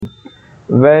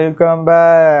Welcome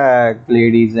back,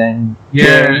 ladies and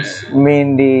Yeah, gents,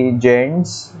 mainly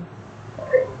gents.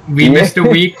 we Yeah, missed a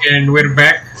week and we're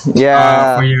back for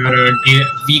yeah, your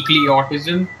weekly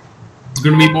autism. It's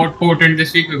going to be more potent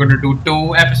this week. We're going to do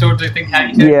two episodes, I think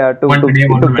Harry said. yeah. To One to today,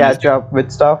 one to on catch Wednesday. up with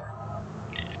stuff.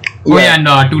 Oh, yeah,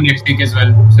 Yeah, and two next week as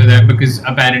well. So that because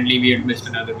apparently we had missed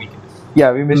another week.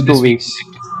 yeah. We So missed two this week. weeks.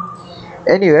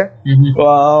 Anyway,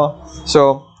 Mm-hmm.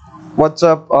 so what's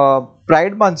up?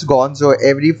 Pride month's gone, so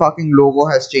every fucking logo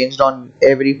has changed on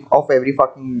every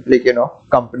fucking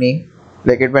company.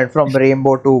 Like it went from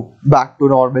rainbow to back to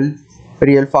normal,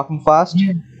 real fucking fast.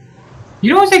 Yeah.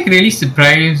 You know, I was like really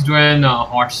surprised when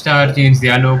Hotstar changed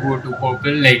their logo to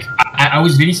purple. Like, I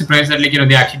was really surprised that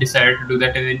they actually decided to do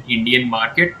that in the Indian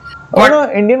market. Oh But no,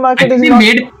 Indian I market think is they not.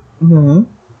 made Hmm.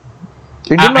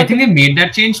 Indian I think market. they made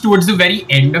that change towards the very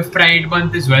end of Pride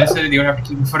Month as well, so they would have to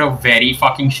keep it for a very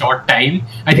fucking short time.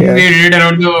 I think Yes. they did it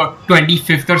around the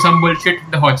 25th or some bullshit.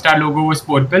 The Hotstar logo was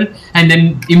purple, and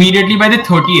then immediately by the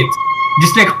 30th,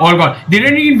 just like all gone. They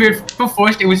didn't even wait for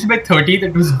first. It was by 30th.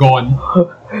 It was gone.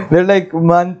 They're like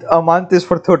a month is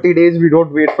for 30 days. We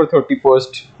don't wait for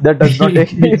 31st. That does not take.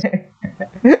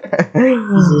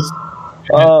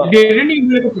 They didn't even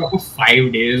like a proper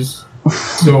 5 days.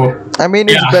 So I mean,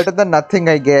 it's yeah, better than nothing,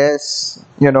 I guess.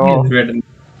 You know. it's better.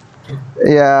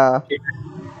 Yeah.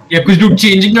 Yeah, because dude,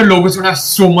 changing your logos would have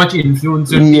so much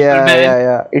influence on people, Yeah, man. yeah,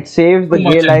 yeah. It saves the So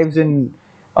much gay lives in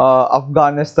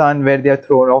Afghanistan where they are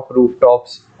thrown off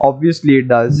rooftops. Obviously, it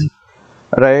does,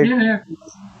 right? Yeah,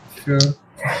 sure.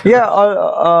 Yeah.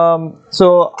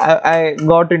 So I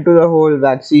got into the whole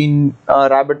vaccine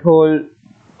rabbit hole.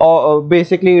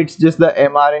 Basically, it's just the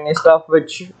mRNA stuff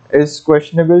which is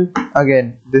questionable.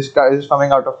 Again, this guy is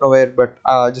coming out of nowhere, but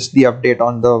just the update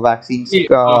on the vaccines. Hey,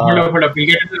 hold up. We'll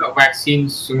get into the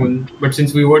vaccines soon. But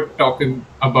since we were talking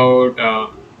about,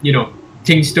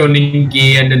 things turning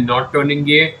gay and then not turning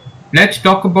gay, let's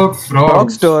talk about Frogs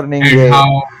frogs turning and gay.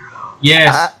 how,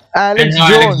 yes, Alex and how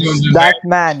Alex Jones, Jones is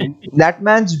that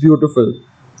man's beautiful.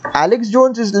 Alex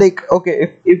Jones is like,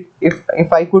 okay,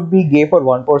 if I could be gay for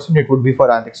one person, it would be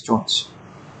for Alex Jones.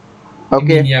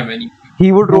 Okay, yeah, man.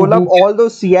 he would roll up Who- all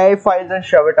those CIA files and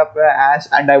shove it up her ass,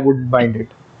 and I wouldn't mind it.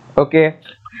 Okay,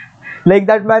 like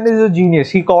that man is a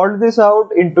genius. He called this out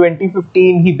in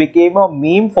 2015. He became a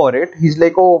meme for it. He's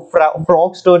like, oh,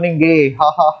 frogs turning gay,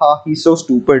 ha ha ha. He's so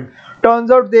stupid.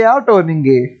 Turns out they are turning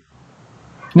gay.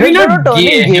 I mean, They're not not turning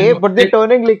gay, gay, but they're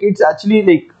turning like it's actually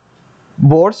like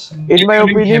worse, in my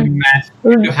turning opinion.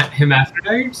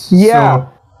 hermaphrodites. Yeah. So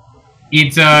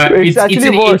it's It's it's actually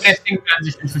an worse. interesting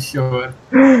transition for sure.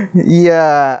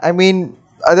 Yeah, I mean,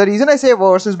 the reason I say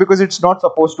worse is because it's not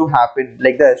supposed to happen.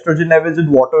 Like the estrogen levels in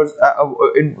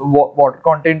water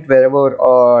content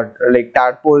wherever like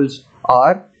tadpoles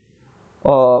are.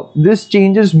 This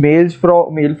changes male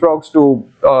frogs to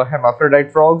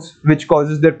hermaphrodite frogs, which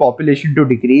causes their population to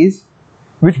decrease,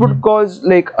 which would cause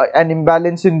like an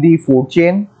imbalance in the food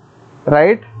chain,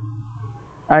 right?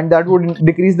 And that would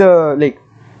decrease the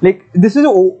like this is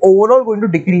overall going to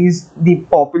decrease the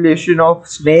population of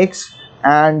snakes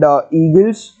and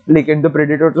eagles, like, and the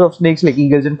predators of snakes like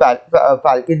eagles and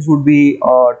falcons would be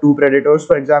two predators,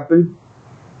 for example.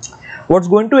 What's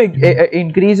going to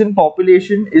increase in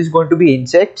population is going to be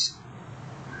insects,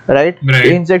 right? Right.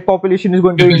 The insect population is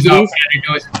going to Because increase.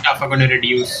 predators and stuff are going to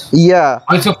reduce. Yeah,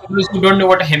 Also, for those who don't know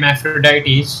what a hermaphrodite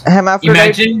is,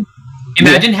 hermaphrodite.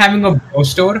 imagine having a bro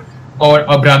store or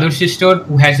a brother sister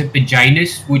who has a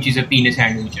vaginus, which is a penis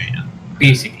and vagina,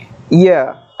 basically.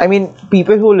 Yeah, I mean,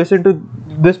 people who listen to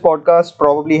this podcast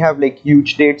probably have like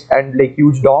huge dates and like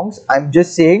huge dongs. I'm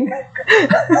just saying.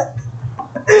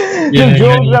 Yeah,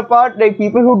 Jokes apart, like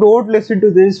people who don't listen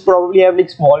to this probably have like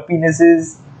small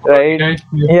penises, right?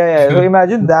 Yeah. So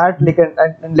imagine that, like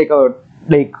and like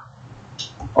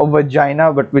a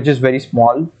vagina, but which is very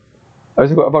small. I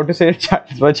was about to say a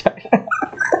child's vagina.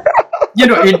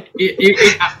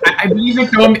 I believe the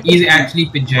term is actually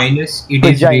vaginus. It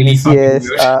is really Vaginas, fucking yes.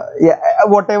 weird.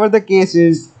 Whatever the case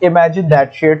is, imagine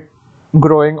that shit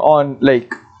growing on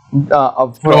like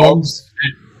a frog. Frogs.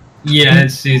 Yeah,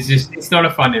 it's not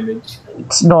a fun image.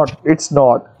 It's not.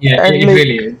 Yeah, And it like,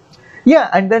 really is. yeah,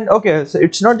 and then okay, so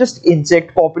it's not just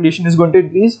insect population is going to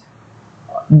increase.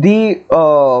 The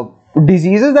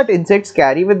diseases that insects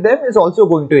carry with them is also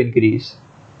going to increase.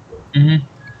 Mm-hmm.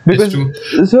 Because It's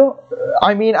true. so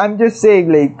I mean, I'm just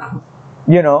saying, like,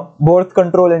 birth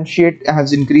control and shit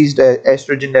has increased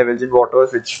estrogen levels in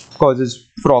waters, which causes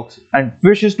frogs and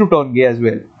fishes to turn gay as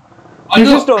well.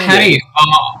 Fishes Although, turn gay. Harry,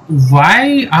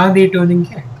 why are they turning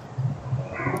gay?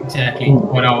 Exactly,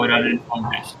 for our uninformed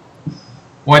listeners.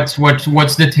 What's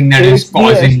the thing that is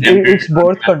causing them? It's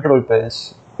birth control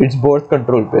pills. It's birth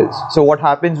control pills. So what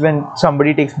happens when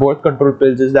somebody takes birth control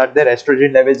pills is that their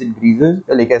estrogen levels increases,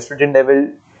 like estrogen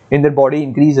level in their body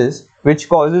increases, which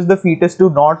causes the fetus to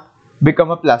not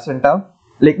become a placenta.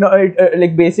 Like no,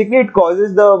 like basically it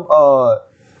causes the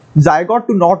zygote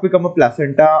to not become a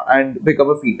placenta and become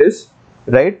a fetus,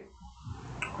 right?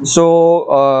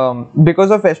 So because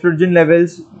of estrogen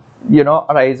levels,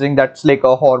 rising, that's like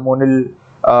a hormonal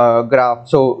graph.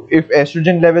 So if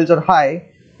estrogen levels are high,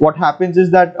 what happens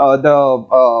is that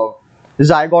the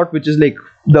zygote, which is like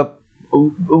the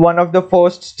one of the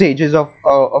first stages of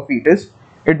a fetus,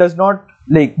 it does not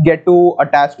like get to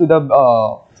attach to the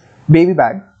baby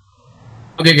bag.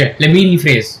 Okay. Let me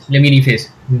rephrase.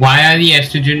 Why are the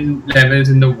estrogen levels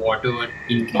in the water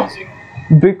increasing?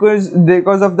 Because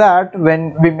of that,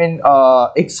 when women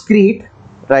excrete,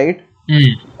 right,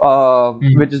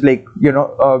 which is like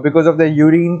because of the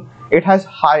urine, it has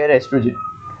higher estrogen.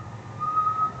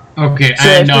 Okay, So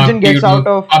and estrogen gets out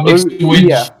of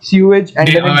sewage, and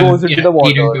then it goes into the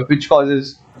water, which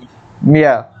causes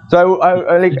So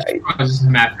I like which causes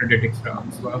hermaphroditic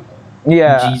frogs. Wow.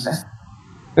 Jesus.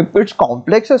 It's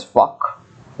complex as fuck.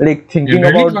 Like thinking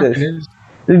Really about this. is.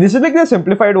 This is like the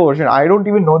simplified version. I don't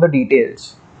even know the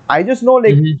details. I just know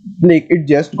like it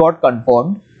just got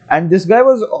confirmed, and this guy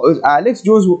was Alex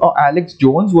Jones. Alex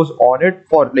Jones was on it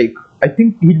for like, I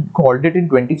think he called it in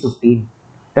 2015.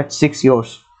 That's 6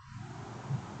 years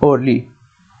early.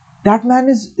 That man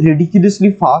is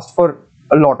ridiculously fast for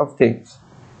a lot of things.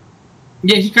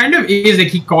 Yeah, he kind of is. Like,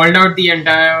 he called out the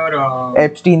entire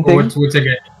Epstein thing. What's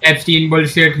again? Epstein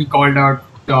bullshit. He called out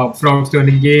frogs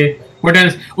turning gay. What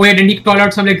else? Oh yeah, didn't he call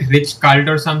out some like rich cult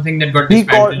or something that got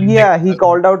disbanded? He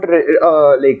called out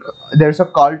like there's a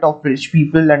cult of rich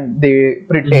people and they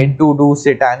pretend to do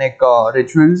satanic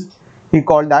rituals. He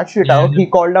called that shit out. He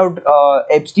called out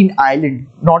Epstein Island,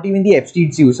 not even the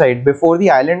Epstein suicide. Before the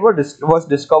island was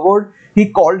discovered, he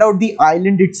called out the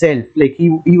island itself. Like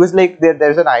he was like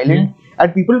there's an island,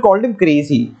 and people called him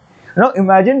crazy. Now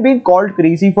imagine being called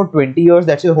crazy for 20 years.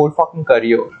 That's your whole fucking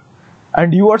career,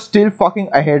 and you are still fucking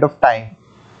ahead of time.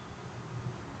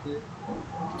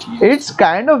 It's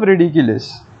kind of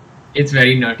ridiculous. It's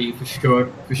very nutty, for sure.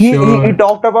 He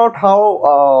talked about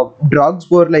how drugs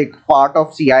were like part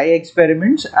of CIA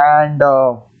experiments and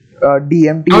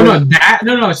DMT.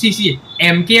 No. See,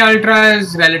 MK Ultra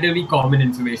is relatively common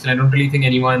information. I don't really think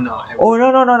anyone.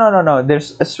 Oh no.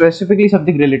 There's specifically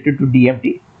something related to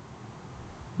DMT.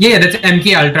 Yeah, that's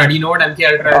MK Ultra. Do you know what MK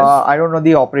Ultra is? I don't know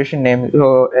the operation name.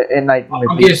 Enlighten me,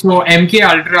 okay, so MK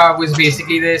Ultra was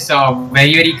basically this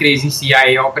very, very crazy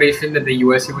CIA operation that the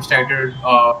USA was trying to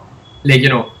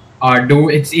do.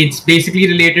 It's basically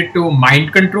related to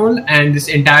mind control, and this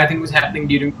entire thing was happening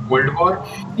during World War.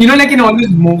 Like in all these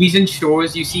movies and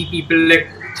shows, you see people like,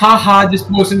 haha, this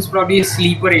person's probably a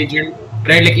sleeper agent,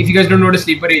 right? Like, if you guys don't know what a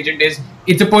sleeper agent is,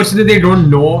 it's a person that they don't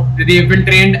know that they've been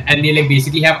trained, and they like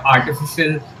basically have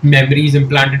artificial memories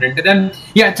implanted into them.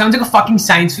 Yeah, it sounds like a fucking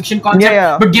science fiction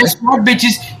concept, but guess what,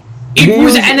 bitches? It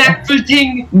was an actual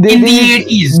thing in the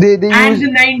 80s and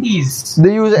the 90s.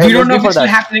 They use we don't know if it's still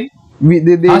happening. They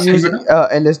use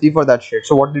LSD for that shit.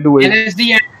 So what they do is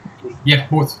LSD and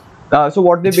both. So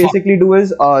what they basically do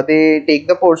is they take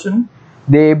the person,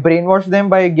 they brainwash them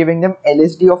by giving them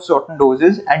LSD of certain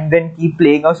doses, and then keep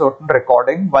playing a certain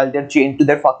recording while they're chained to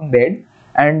their fucking bed,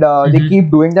 and they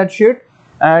keep doing that shit.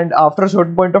 And after a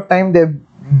certain point of time, their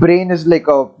brain is like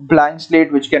a blank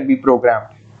slate which can be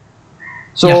programmed.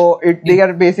 So they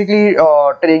are basically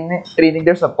training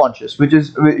their subconscious, which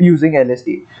is using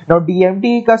LSD. Now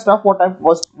DMT ka stuff, what I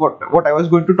was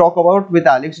going to talk about with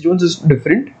Alex Jones is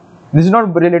different. This is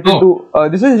not related to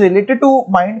this is related to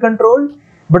mind control,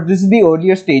 but this is the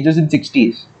earlier stages in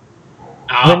 60s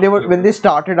when they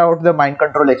started out the mind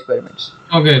control experiments.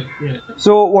 Okay. Yeah.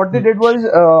 So what they did was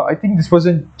I think this was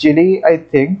in Chile. I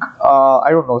think I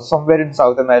don't know, somewhere in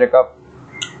South America.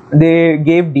 They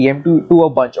gave DMT to a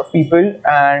bunch of people,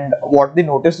 and what they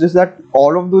noticed is that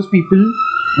all of those people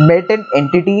met an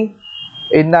entity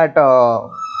in that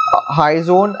high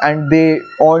zone, and they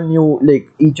all knew like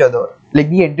each other. Like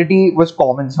the entity was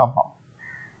common somehow.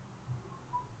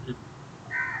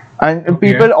 And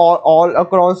people all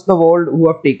across the world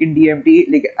who have taken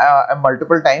DMT like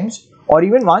multiple times or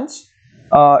even once,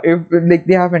 if like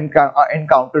they have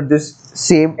encountered this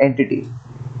same entity.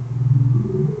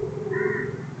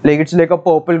 Like it's like a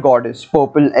purple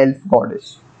elf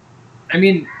goddess. I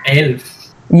mean,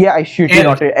 elf. Yeah, I shit you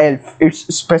not, elf.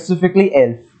 It's specifically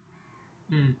elf.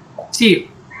 See,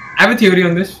 I have a theory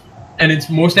on this, and it's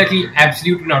most likely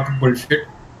absolute and utter bullshit.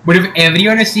 But if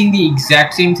everyone is seeing the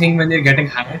exact same thing when they're getting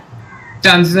high,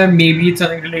 chances are maybe it's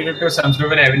something related to some sort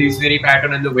of an evolutionary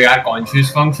pattern and the way our conscious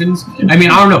functions. I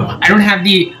mean, I don't know. I don't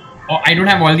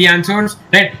have all the answers.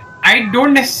 Right? I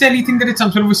don't necessarily think that it's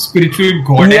some sort of a spiritual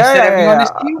goddess that everyone is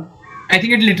seeing. I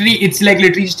think it's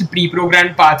literally just a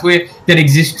pre-programmed pathway that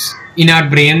exists in our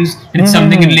brains, and it's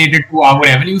something related to our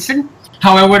evolution.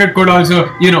 However, it could also,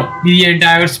 be the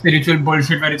entire spiritual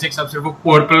bullshit where it's like some sort of a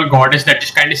purple goddess that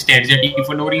just kind of stares at you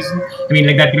for no reason. I mean,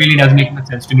 like, that really doesn't make much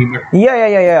sense to me. But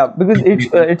Yeah. Because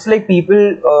it's like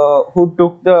people who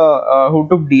took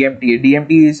DMT.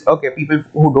 DMT is okay. People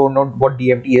who don't know what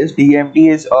DMT is.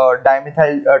 DMT is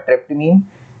dimethyltryptamine.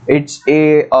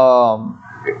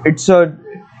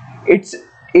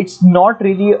 It's not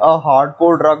really a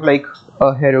hardcore drug like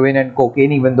heroin and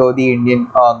cocaine, even though the Indian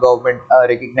government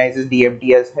recognizes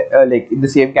DMT as like in the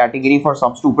same category for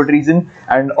some stupid reason,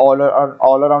 and all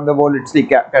around the world it's like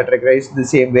categorized the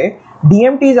same way.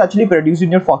 DMT is actually produced in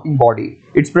your fucking body.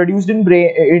 It's produced in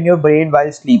your brain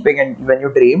while sleeping and when you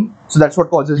dream. So that's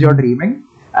what causes your dreaming.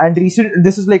 And this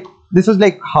is like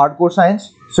hardcore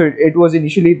science. So it was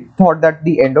initially thought that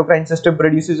the endocrine system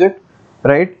produces it,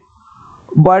 right?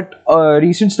 But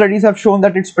recent studies have shown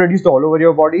that it's produced all over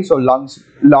your body, so lungs,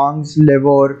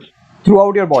 liver,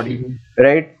 throughout your body,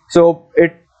 right? So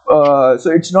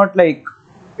it's not like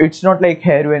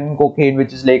heroin, cocaine,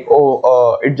 which is like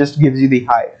it just gives you the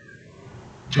high,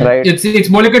 right? It's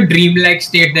more like a dreamlike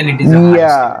state than it is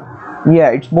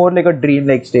yeah, it's more like a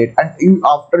dreamlike state, and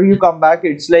after you come back,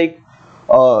 it's like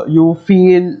you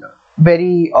feel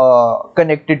very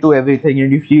connected to everything,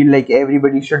 and you feel like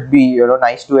everybody should be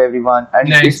nice to everyone,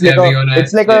 and it's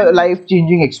like a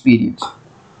life-changing experience.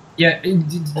 Yeah,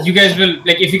 you guys will,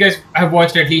 like, if you guys have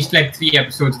watched at least like 3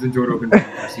 episodes of the Joe Rogan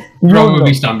podcast,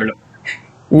 probably stumbled on.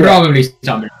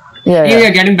 Yeah,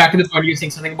 getting back to the point, you were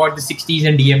saying something about the 60s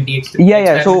and DMT.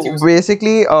 Yeah. So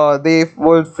basically, they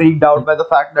were freaked out by the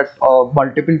fact that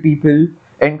multiple people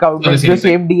encountered the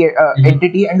same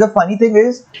entity, and the funny thing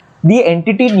is, the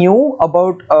entity knew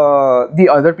about the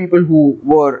other people who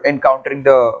were encountering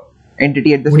the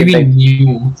entity at the same time.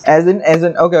 Knew? As in,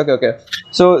 okay.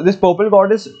 So this purple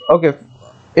goddess, okay,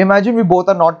 imagine we both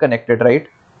are not connected, right?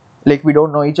 Like, we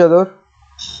don't know each other,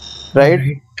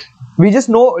 right? We just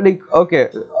know, like,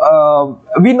 okay,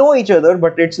 we know each other,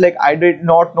 but it's like, I did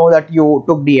not know that you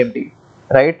took DMT,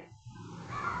 right?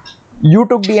 You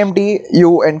took DMT,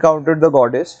 you encountered the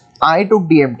goddess. I took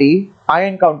DMT, I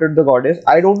encountered the goddess.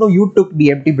 I don't know, you took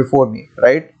DMT before me,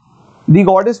 right? The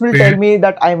goddess will tell me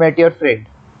that I met your friend,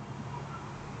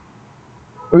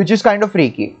 which is kind of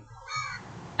freaky.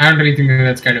 I don't really think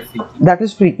that's kind of freaky. That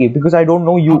is freaky because I don't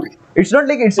know you. Okay. It's not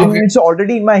like it's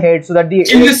already in my head, so that the.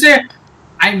 You just say,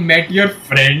 I met your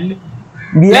friend.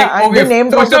 Yeah, like, and the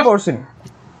name dropped the person.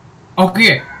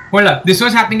 Okay, hold up. This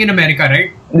was happening in America,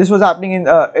 right? This was happening in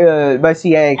by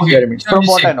CIA experiments. From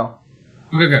what I know.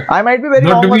 Okay. I might be very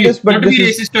wrong on this, but not to be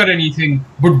racist or anything,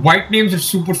 but white names are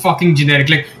super fucking generic.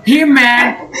 Like, hey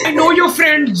man, I know your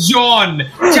friend John.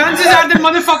 Chances are that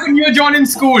motherfucker knew John in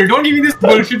school. Don't give me this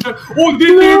bullshit. Oh,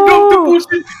 they named up the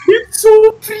bullshit. It's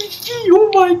so freaky. Oh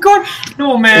my god.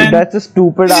 No man. That's a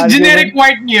stupid argument. Generic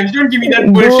white names. Don't give me that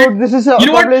bullshit. Dude, this is you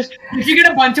know what? If you get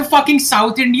a bunch of fucking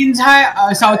South Indians high,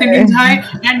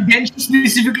 and then she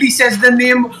specifically says the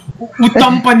name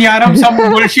Uttam Panyaram, some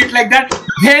bullshit like that,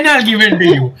 then I'll give it to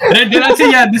you. Right? Then I'll say,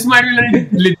 yeah, this might be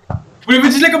like lit. But if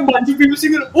it's just like a bunch of people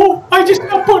saying, oh, I just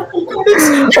got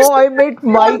this. Oh, I met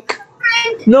Mike.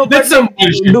 No, that's some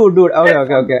bullshit. Dude.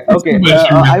 Okay.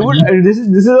 I would. This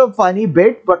is a funny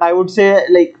bit, but I would say,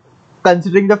 like,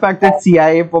 considering the fact that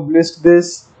CIA published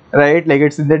this, right? Like,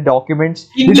 it's in their documents.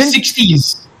 In the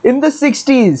 60s. In the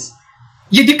 60s.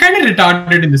 Yeah, they kind of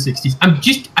retarded in the 60s.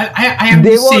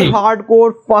 They were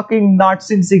hardcore fucking nuts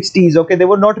in 60s, okay? They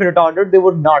were not retarded, they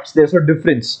were nuts. There's a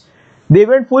difference. They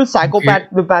went full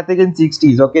psychopathic in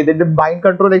 60s, okay? They did mind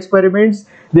control experiments.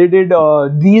 They did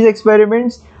these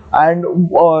experiments. And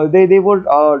they were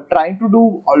trying to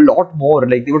do a lot more.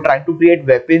 Like, they were trying to create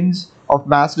weapons of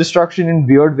mass destruction in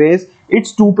weird ways.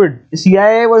 It's stupid.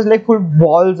 CIA was like full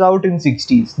balls out in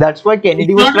 60s. That's why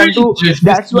Kennedy was trying to.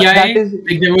 That's why that is.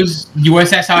 Like, there was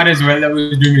USSR as well that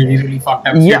was doing really fucked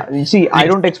up. Yeah, shit. See, like, I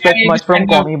don't expect much from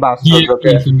commie bastards.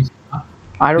 Okay,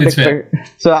 I don't expect. Fair.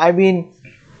 So I mean,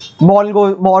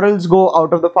 morals go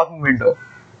out of the fucking window,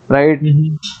 right?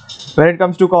 Mm-hmm. When it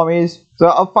comes to commies,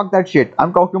 so fuck that shit.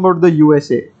 I'm talking about the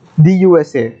USA. The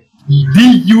USA.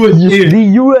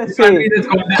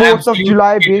 4th of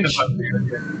July, bitch.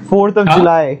 4th of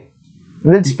July.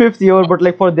 It's 5th year, but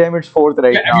like for them it's 4th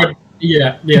right now.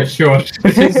 Yeah, sure.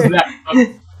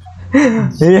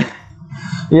 Yeah.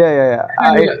 Yeah.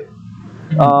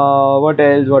 What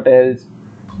else? What else?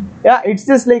 Yeah, it's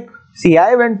just like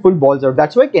CIA went full balls out.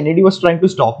 That's why Kennedy was trying to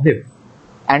stop them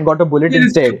and got a bullet Yeah,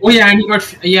 that's true. instead. Oh yeah, and he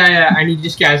got and he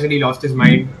just casually lost his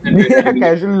mind. And Yeah,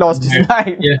 casually lost his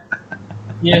mind.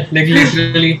 Yeah, like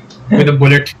literally with a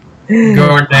bullet.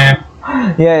 God damn.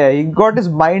 Yeah, he got his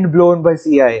mind blown by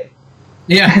CIA.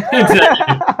 Yeah,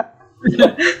 exactly.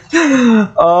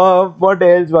 What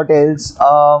else? What else?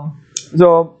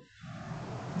 So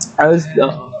I was,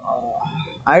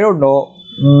 I don't know.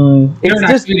 It's It's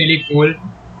just, actually really cool.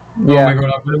 Oh yeah. my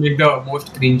god, I'm gonna make the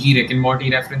most cringy Rick and Morty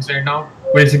reference right now.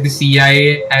 But it's like the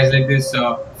CIA has like this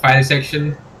file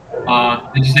section.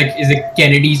 It's just like is like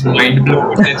Kennedy's mind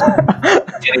blown head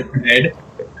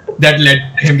that led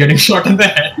to him getting shot in the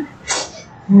head.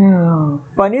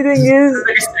 Funny thing It's is,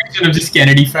 like a section of just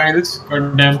Kennedy files.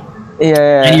 God damn.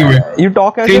 yeah. Anyway. You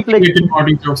talk as Cringy if like. Rick and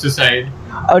Morty jokes aside.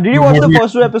 Did you watch the What do you-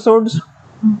 first 2 episodes?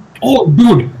 Oh,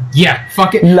 dude. Yeah,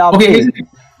 fuck it. Loved Okay, it. listen,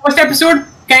 first episode,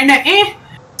 kinda eh.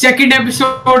 Second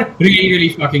episode, really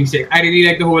fucking sick. I really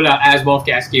like the whole Asimov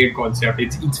Cascade concept.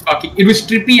 It's fucking. It was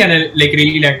trippy and I like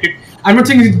really liked it. I'm not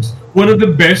saying it's one of the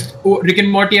best Rick and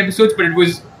Morty episodes, but it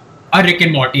was a Rick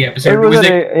and Morty episode. It was like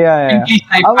yeah. simply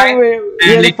sci-fi. Yeah,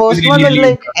 and, the like, first it one was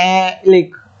really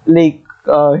like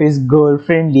his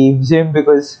girlfriend leaves him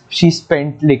because she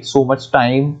spent like so much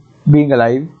time being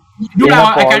alive. Dude, in a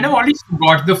I pod. kind of already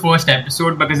forgot the first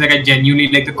episode because like I genuinely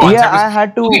like the concept. Yeah, was- I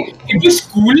had to. Okay, it was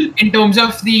cool in terms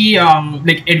of the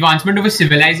like advancement of a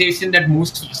civilization that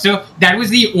moves. So that was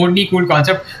the only cool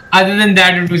concept. Other than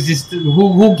that, it was just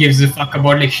who gives a fuck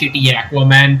about like shitty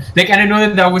Aquaman. Like, and I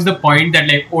know that was the point that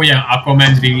like, oh yeah,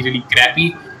 Aquaman's really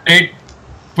crappy, right?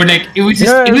 But like it was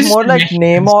just It was just more like a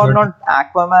Namor, episode. not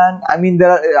Aquaman. I mean,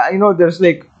 I know there's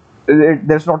like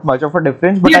there's not much of a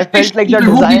difference, but Yeah, I felt like the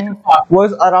who gives a design fuck?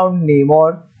 was around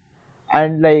Namor,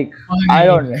 and like I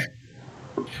don't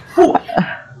know.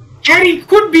 Harry,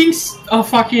 quit being a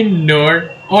fucking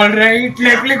nerd, alright?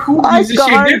 Like who I gives a shit?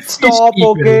 can't They're fish stop.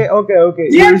 people. Okay.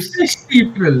 They're fish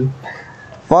people.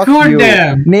 Fuck God you.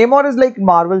 damn. Namor is like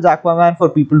Marvel's Aquaman for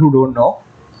people who don't know.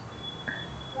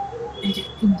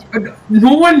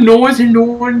 No one knows and no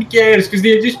one cares because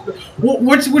they just.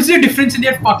 What's the difference in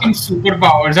their fucking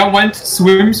superpowers? One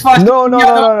swims fast. No.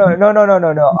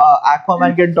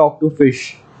 Aquaman can talk to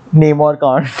fish. Namor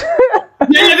can't.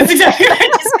 Yeah, that's exactly what I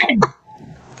just said.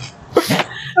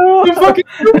 You're fucking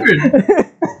stupid.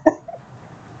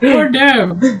 God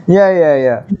damn.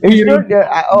 Yeah. It's not.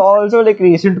 Also, like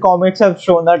recent comics have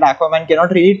shown that Aquaman cannot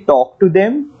really talk to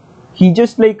them. He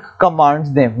just like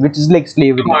commands them, which is like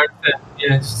slavery.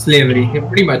 Yeah, slavery. Yeah,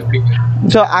 pretty much.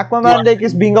 So Aquaman like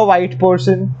is being a white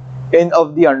person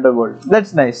of the underworld.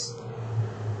 That's nice.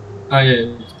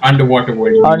 Yeah. Underwater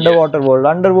world. you mean, Underwater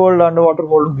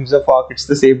world. Who gives a fuck? It's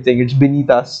the same thing. It's beneath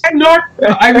us. Yeah. And not.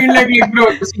 I mean, like,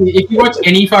 bro. See, if you watch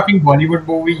any fucking Bollywood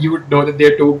movie, you would know that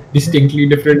they're two distinctly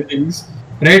different things,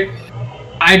 right?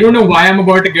 I don't know why I'm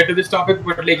about to get to this topic,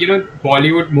 but like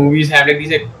Bollywood movies have like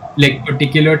these like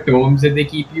particular terms that they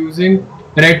keep using,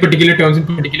 right? Particular terms and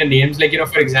particular names. Like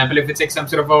for example, if it's like some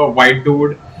sort of a white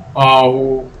dude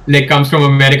who like comes from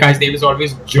America, his name is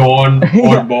always John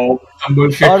or Bob, some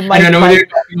bullshit. Or And Mike- whenever they're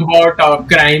talking about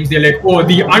crimes, they're like, oh,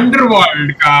 the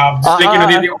underworld cops. Like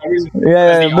they always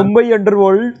Yeah, Mumbai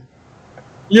underworld.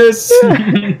 Yes.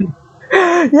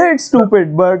 Yeah, it's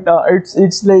stupid, but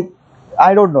it's like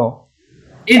I don't know.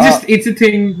 It's a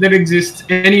thing that exists.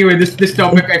 Anyway, this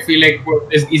topic I feel like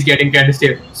is getting kind of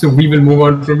stale, so we will move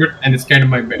on from it, and it's kind of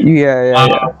my bad. Yeah.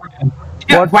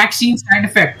 What- Vaccine side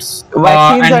effects.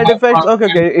 Vaccine and side how- effects.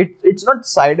 Okay. It's not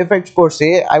side effects per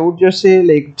se. I would just say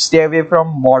like stay away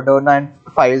from Moderna and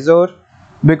Pfizer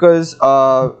because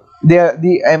the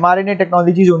mRNA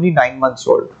technology is only 9 months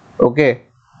old. Okay.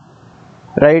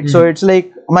 Right. So it's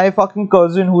like my fucking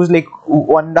cousin who's like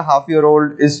 1.5 year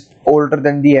old is older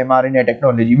than the mRNA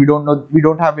technology. We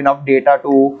don't have enough data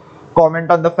to comment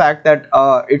on the fact that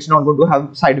it's not going to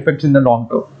have side effects in the long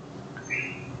term.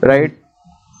 Right.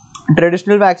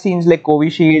 Traditional vaccines like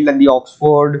Covishield and the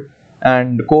Oxford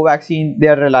and Covaxin, they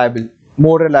are reliable,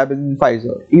 more reliable than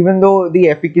Pfizer. Even though the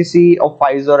efficacy of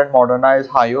Pfizer and Moderna is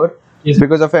higher Yes.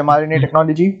 because of mRNA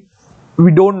technology,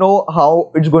 we don't know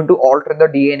how it's going to alter the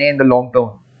DNA in the long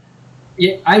term.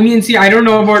 Yeah, I mean, see, I don't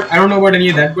know about any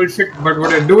of that bullshit, but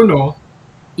what I do know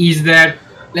is that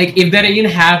like if there even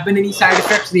have been any side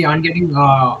effects, they aren't getting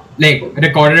like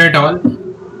recorded at all.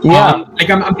 Yeah. Like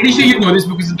I'm pretty sure you know this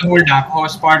because of the whole Dark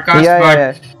Horse podcast.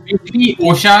 Yeah. Basically,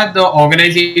 OSHA, the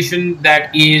organization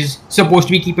that is supposed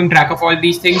to be keeping track of all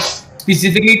these things,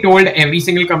 specifically told every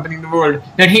single company in the world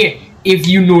that hey, if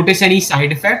you notice any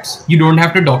side effects, you don't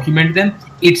have to document them.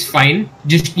 it's fine.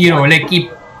 Just like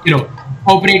keep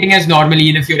operating as normally.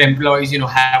 And if your employees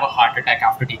have a heart attack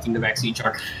after taking the vaccine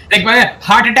shot, like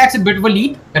heart attack's a bit of a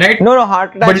leap, right? No,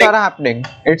 heart attacks like- are happening.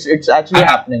 It's actually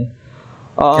happening.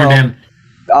 For them.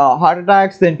 Heart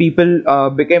attacks, then people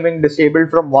becoming disabled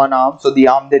from one arm. So the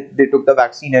arm that they took the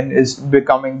vaccine in is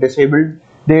becoming disabled.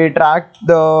 They tracked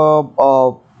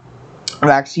the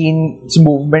vaccine's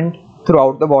movement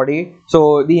throughout the body.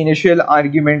 So the initial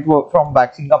argument from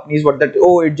vaccine companies was that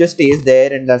it just stays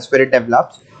there and that's where it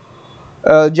develops.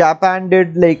 Japan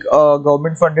did like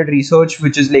government funded research,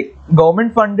 which is like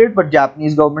government funded, but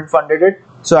Japanese government funded it.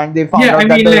 So and they found out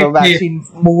that the vaccine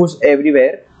moves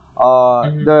everywhere.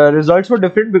 The results were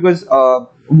different because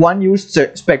one used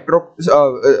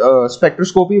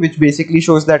spectroscopy, which basically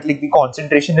shows that like the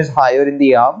concentration is higher in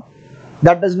the arm.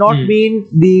 That does not mean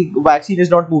the vaccine is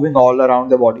not moving all around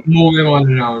the body. Moving all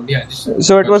around, yes.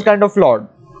 So it was kind of flawed.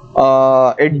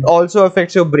 It also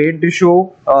affects your brain tissue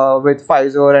with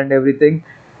Pfizer and everything.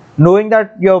 Knowing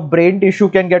that your brain tissue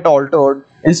can get altered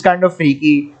is kind of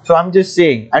freaky. So I'm just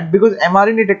saying, and because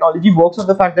mRNA technology works on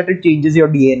the fact that it changes your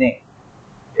DNA.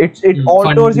 It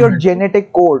alters your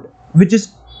genetic code, which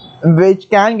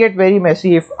can get very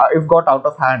messy if got out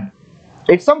of hand.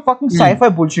 It's some fucking sci-fi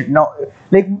bullshit. Now,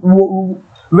 like,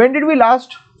 when did we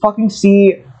last fucking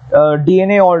see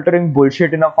DNA altering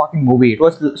bullshit in a fucking movie? It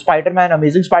was Spider-Man,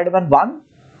 Amazing Spider-Man 1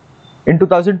 in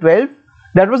 2012.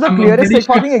 That was the clearest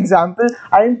fucking example.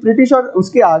 I'm pretty sure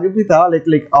uske aage bhi tha.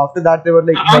 Like after that there were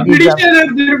like. I'm pretty sure there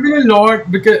have been a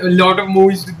lot of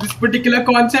movies with this particular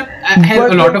concept and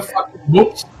a lot of fucking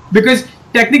books, because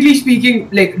technically speaking,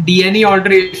 like DNA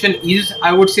alteration is,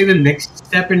 I would say, the next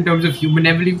step in terms of human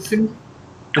evolution.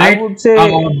 Right? I would say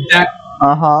like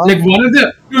one of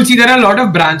the there are a lot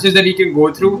of branches that you can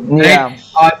go through, right?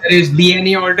 There is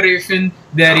DNA alteration,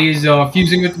 there is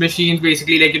fusing with machines,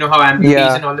 basically like how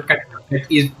amputees and all that kind of stuff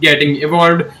is getting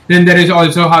evolved. Then there is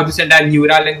also how this entire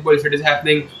Neuralink bullshit is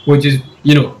happening, which is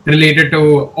related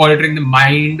to altering the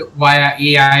mind via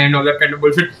AI and all that kind of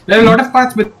bullshit. There are a lot of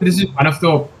parts, but this is one of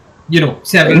the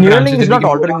several. Neuralink is not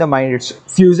altering the mind; it's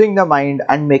fusing the mind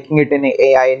and making it an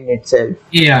AI in itself.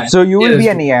 Yeah. So you will be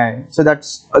an AI. So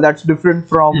that's different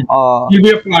from you'll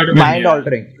be a part of mind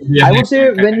altering. Yeah, I would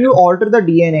say when you alter the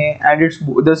DNA and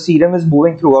the serum is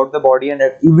moving throughout the body and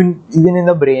even in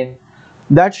the brain,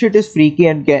 that shit is freaky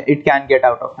and it can get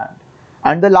out of hand.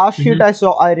 And the last shit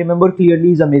I remember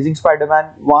clearly is Amazing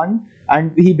Spider-Man 1,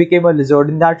 and he became a lizard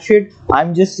in that shit.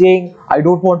 I'm just saying, I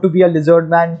don't want to be a lizard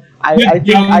man.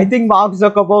 I think Mark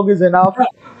Zuckerberg is enough.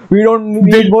 We don't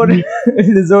need more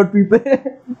lizard people.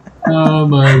 Oh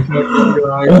my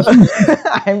god.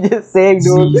 I'm just saying,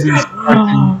 dude.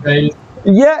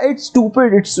 Yeah, it's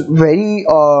stupid. It's very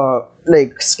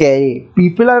like scary.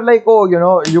 People are like,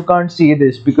 you can't see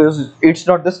this because it's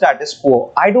not the status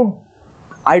quo. I don't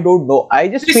know. I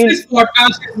just feel this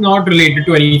podcast is not related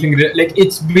to anything. Like,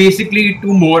 it's basically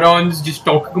two morons just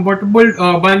talking about a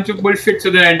bunch of bullshit.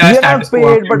 So the entire status quo. We are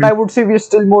not paid, but I would say we're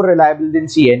still more reliable than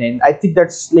CNN. I think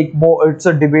that's like more. It's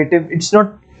a debative. It's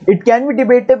not. It can be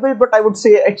debatable, but I would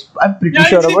say I'm pretty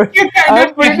sure about.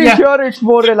 I'm pretty sure it's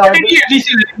more reliable. At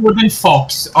least more than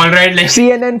Fox. All right, like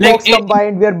CNN, Fox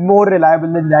combined, we're more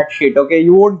reliable than that shit. Okay,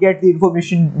 you won't get the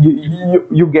information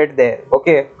you get there.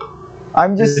 Okay,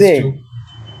 I'm just saying. True.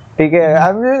 Okay,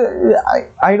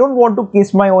 I don't want to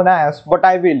kiss my own ass, but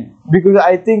I will, because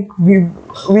I think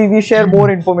we share more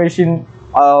information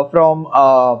from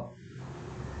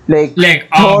like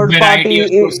third party,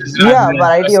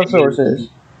 variety of sources.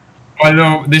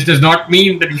 Although this does not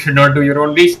mean that you should not do your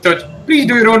own research. Please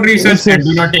do your own research and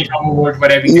do not take our word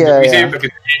for everything that we say.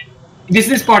 Because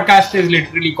this podcast is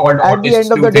literally called. At the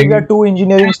end of the day, we are two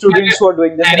engineering students who are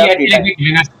doing this. I feel like we're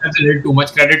giving ourselves a little too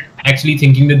much credit, actually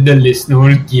thinking that the listener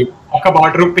will talk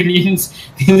about our opinions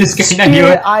in this kind of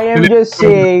year. I am just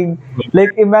saying,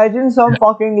 like, imagine some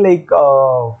fucking like,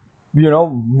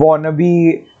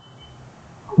 wannabe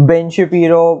Ben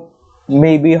Shapiro,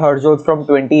 maybe Herzog from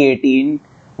 2018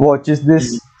 watches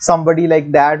this. Somebody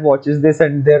like that watches this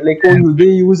and they're like, they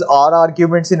use our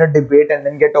arguments in a debate and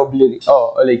then get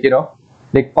obliterated.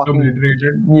 Like fucking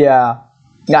obliterated. Yeah,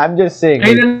 I'm just saying.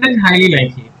 I highly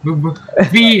likely.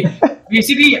 We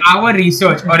basically our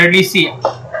research, or at least see.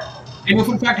 And if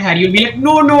in fact Harry will be like,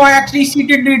 no, I actually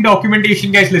seated the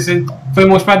documentation, guys. Listen, for the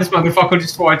most part, this motherfucker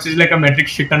just watches like a metric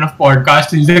shit ton of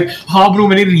podcasts. And he's like, bro,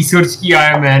 मैंने research किया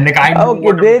है, man. Like I know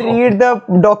what they read the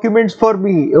documents for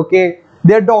me. Okay,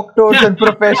 they're doctors and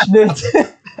professionals.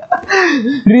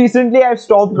 Recently, I've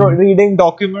stopped reading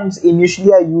documents.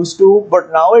 Initially, I used to,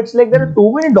 but now it's like there are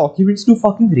too many documents to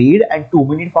fucking read and too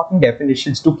many fucking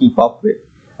definitions to keep up with.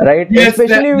 right? Yes,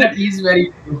 especially that is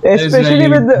very true. That is especially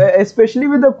very with especially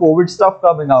with the COVID stuff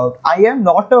coming out. I am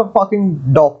not a fucking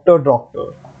doctor,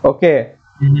 okay?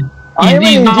 Mhm. I am an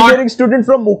He's engineering not. student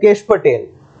from Mukesh Patel.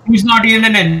 He's not even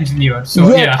an engineer. So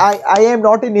Yet yeah. I am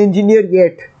not an engineer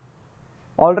yet.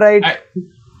 All right. I,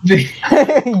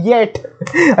 Yet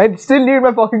I still need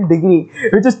my fucking degree,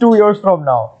 which is 2 years from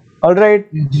now. All right.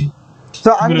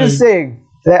 So I'm just Right. saying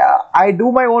that I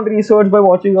do my own research by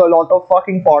watching a lot of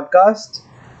fucking podcasts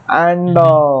and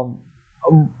a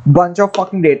bunch of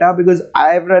fucking data, because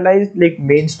I've realized like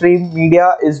mainstream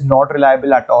media is not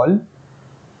reliable at all.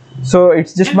 So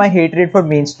it's just my hatred for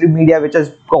mainstream media which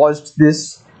has caused this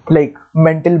like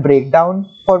mental breakdown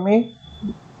for me,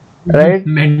 right?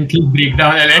 Mental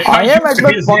breakdown. I like how I am you at my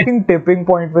phrase it. fucking tipping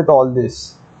point with all this.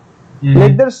 Mhm.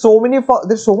 Like there's so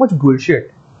much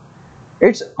bullshit.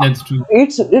 It's That's true.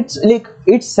 it's like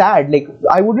it's sad. Like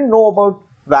I wouldn't know about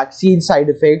vaccine side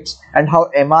effects and how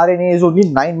mRNA is only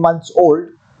 9 months old,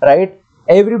 right?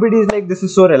 Everybody is like, this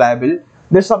is so reliable.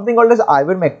 There's something called as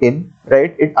ivermectin,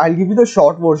 right? I'll give you the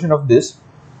short version of this.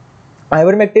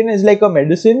 Ivermectin is like a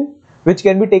medicine which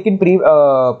can be taken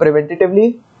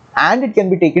preventatively, and it can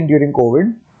be taken during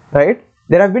COVID, right?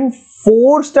 There have been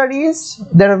four studies.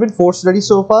 There have been four studies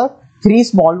so far. Three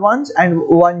small ones and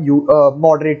one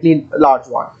moderately large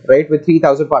one, right, with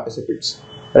 3,000 participants,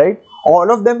 right?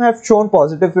 All of them have shown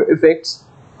positive effects,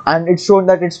 and it's shown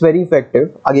that it's very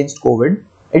effective against COVID.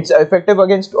 It's effective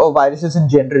against viruses in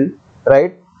general,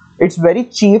 right? It's very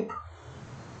cheap.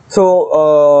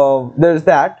 So there's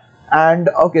that. And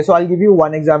okay, so I'll give you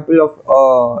one example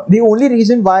of the only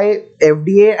reason why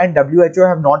FDA and WHO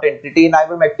have not entertained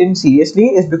ivermectin seriously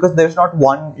is because there's not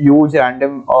one huge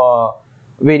random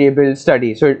variable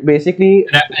study. So it basically,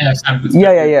 Samples.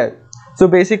 yeah. So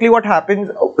basically, what happens?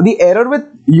 The error with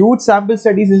huge sample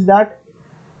studies is that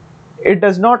it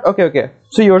does not. Okay.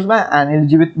 So here's my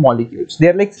analogy with molecules.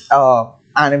 They're like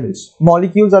animals.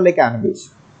 Molecules are like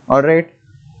animals. All right.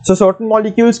 So certain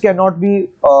molecules cannot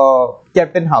be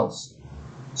kept in house.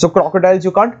 So crocodiles,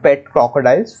 you can't pet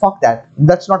crocodiles. Fuck that.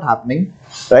 That's not happening,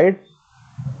 right?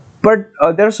 But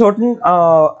there are certain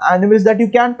animals that you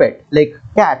can pet, like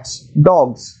cats,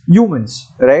 dogs, humans,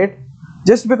 right?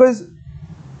 Just because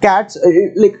cats,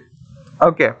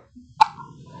 okay,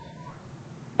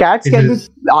 cats It can is.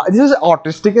 be. This is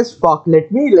autistic as fuck.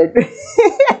 Let me let me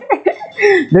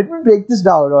break this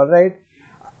down. All right.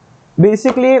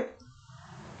 Basically,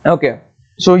 okay.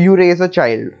 So you raise a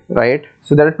child, right?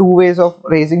 So there are two ways of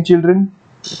raising children.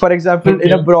 For example,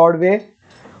 in a Okay. broad way,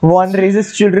 one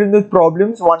raises children with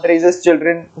problems, one raises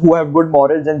children who have good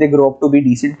morals and they grow up to be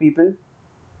decent people,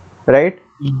 right?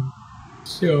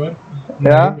 Sure.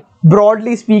 Yeah.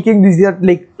 Broadly speaking, these are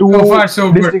like two So far,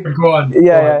 so distinct. good. Go on. Yeah, Go on.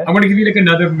 yeah. I'm gonna give you like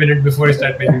another minute before I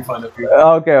start making fun of you.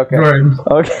 Okay. Go ahead.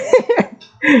 Okay.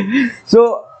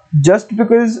 So just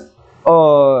because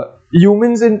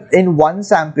humans in one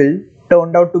sample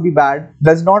turned out to be bad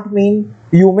does not mean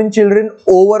human children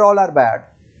overall are bad,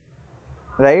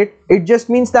 right? It just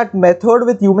means that method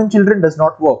with human children does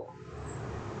not work.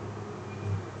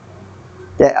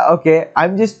 Yeah, okay.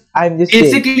 I'm just saying.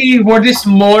 Basically, what this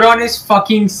moron is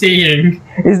fucking saying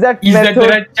Is that is that method?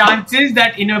 there are chances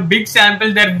that in a big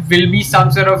sample there will be some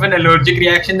sort of an allergic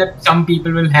reaction that some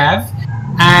people will have,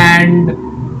 and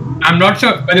I'm not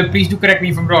sure, but please do correct me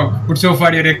if I'm wrong. But so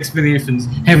far your explanations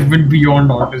have been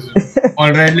beyond autism.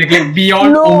 Alright, like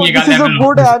beyond No, omega this is a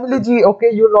level. good autism. analogy.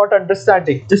 Okay, you're not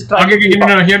understanding. Just try. Okay, to keep no,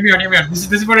 up. hear me out.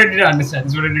 This is what I did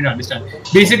understand.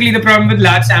 Basically, the problem with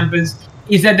large samples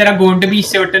is that there are going to be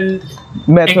certain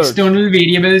Methods. external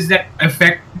variables that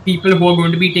affect people who are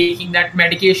going to be taking that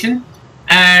medication,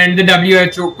 and the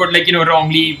WHO could,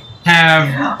 wrongly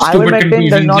have stupid Ivermectin conclusions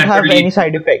does not that have relate- any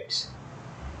side effects.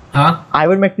 Huh?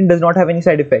 Ivermectin does not have any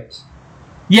side effects.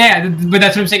 Yeah, but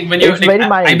that's what I'm saying. When you're It's very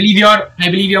mild. I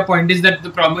believe your point is that the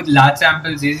problem with large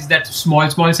samples is that small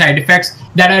side effects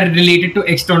that are related to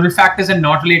external factors and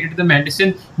not related to the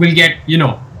medicine will get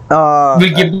will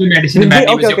give the medicine a bad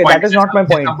name. Okay. That is not my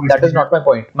point. That is not my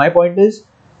point. My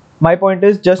point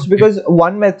is just because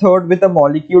one method with a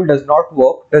molecule does not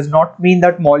work does not mean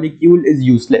that molecule is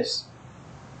useless.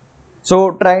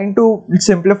 So trying to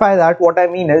simplify that, what I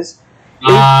mean is,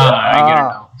 I get it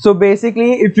now. so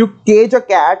basically, if you cage a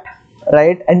cat,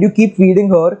 right, and you keep feeding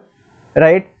her,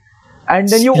 right, and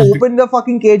then you open the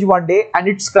fucking cage one day and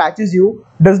it scratches you,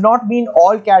 does not mean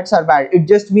all cats are bad. It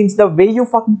just means the way you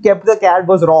fucking kept the cat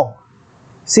was wrong.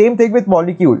 Same thing with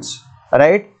molecules,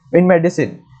 right? In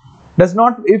medicine, does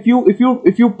not if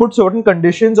you put certain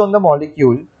conditions on the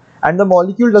molecule and the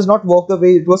molecule does not work the way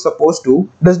it was supposed to,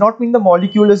 does not mean the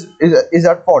molecule is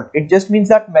at fault. It just means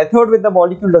that method with the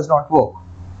molecule does not work.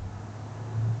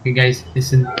 Okay, guys,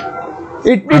 listen.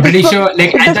 It I'm pretty sure,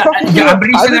 like, it just fucking yeah, I'm work.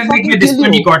 pretty I sure will that like fucking at this kill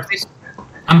point you you. got this.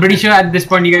 I'm pretty sure at this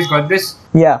point you guys got this.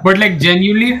 Yeah. But like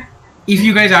genuinely, if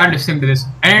you guys are listening to this,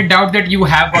 and I doubt that you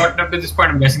have gotten up to this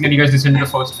point, I'm guessing that you guys listened to the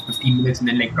first 15 minutes and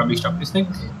then like probably stopped listening.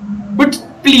 But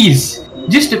please,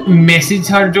 just message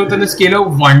her Jyot on a scale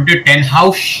of 1 to 10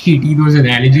 how shitty those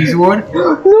analogies were.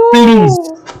 Please,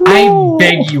 I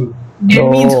beg you. 10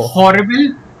 means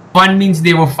horrible, 1 means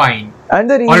they were fine. And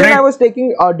the reason Alright. I was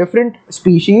taking different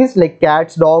species like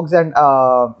cats, dogs, and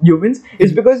humans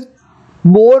is because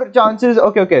more chances.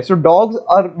 Okay. So dogs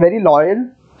are very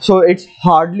loyal. So it's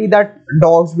hardly that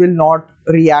dogs will not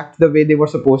react the way they were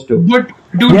supposed to. But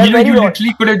dude, They are you very loyal.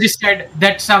 literally could have just said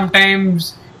that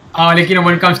sometimes, like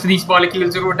when it comes to these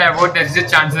molecules or whatever, there's a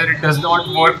chance that it does not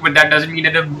work, but that doesn't mean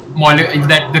that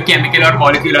the chemical or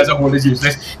molecule as a whole is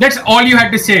useless. That's all you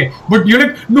had to say. But you're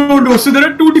like, no. So there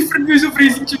are 2 different ways of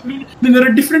raising children. Then there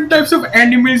are different types of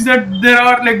animals that there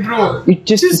are. Like, bro, It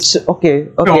just it's, okay.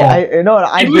 No. I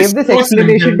It was gave this so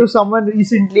explanation simple. to someone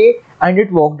recently, and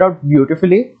it worked out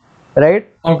beautifully, right?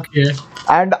 okay.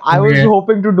 And I was Okay.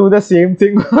 hoping to do the same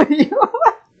thing for you.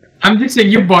 I'm just saying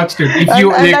you botched it. If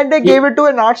you and like, then they gave it to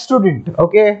an art student,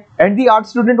 okay, and the art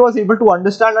student was able to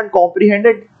understand and comprehend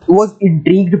it, was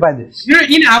intrigued by this.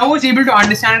 I was able to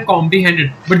understand and comprehend it,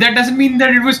 but that doesn't mean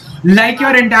that it was like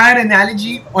your entire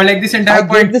analogy or like this entire I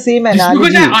point. gave the same Just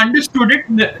because analogy. I understood it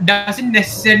doesn't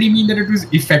necessarily mean that it was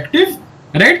effective,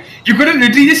 right? You could have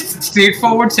literally just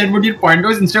straightforward said what your point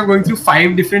was instead of going through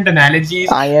 5 different analogies,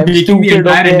 I am making the stupid,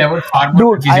 entire okay? endeavor far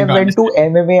more Dude, I confusing to went to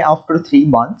understand. MMA after 3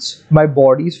 months. My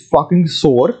body's fucking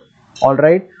sore.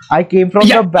 Alright? I came from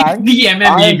Yeah, the bank. it's the MMA,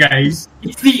 I- guys.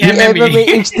 It's the The MMA.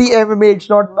 It's the MMA, it's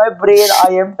not my brain.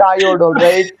 I am tired,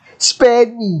 alright? Spare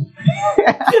me.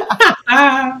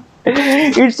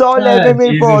 It's all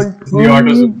MMA Jesus, fault. the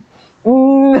autism.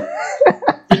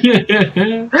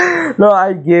 No,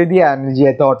 I gave the energy.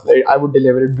 I thought I would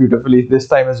deliver it beautifully this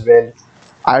time as well.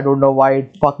 I don't know why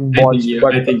it fucking botched,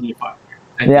 but I think you fucked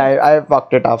it. yeah, I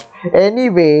fucked it up.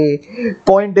 Anyway,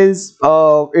 point is,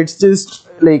 it's just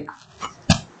like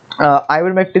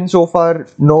ivermectin so far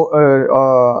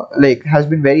like has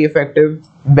been very effective.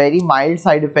 Very mild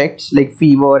side effects like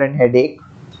fever and headache,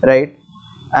 right?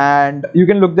 And you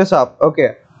can look this up.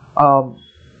 Okay.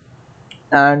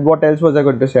 And what else was I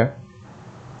going to say?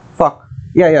 Fuck.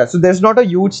 Yeah. So there's not a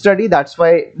huge study. That's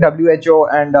why WHO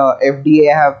and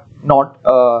FDA have not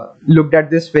looked at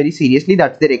this very seriously.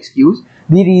 That's their excuse.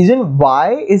 The reason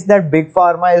why is that Big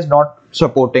Pharma is not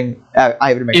supporting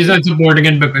ivermectin. Is not supporting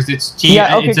it because it's cheap.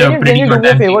 Yeah, okay. It's Can a you pretty do me a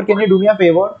goddamn favor? cheap Can you do me a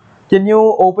favor? Can you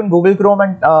open Google Chrome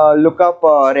and look up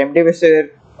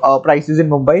Remdesivir prices in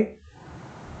Mumbai?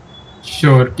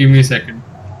 Sure, give me a second.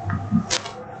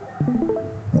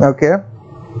 Okay.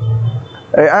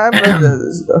 I'm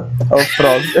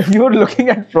frogs. You were looking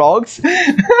at frogs.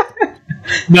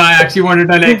 No, I actually wanted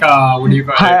to like what do you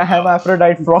call it?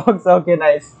 Hermaphrodite frogs. Okay,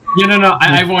 nice. Yeah, no.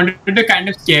 I wanted to kind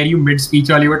of scare you mid-speech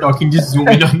while you were talking. Just zoom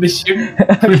in on this shit.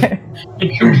 Okay. I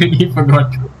completely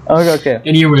forgot. Okay.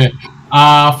 Anyway,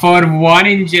 for one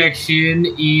injection,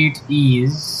 it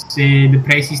is the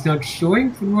price is not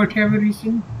showing for whatever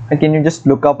reason. Can you just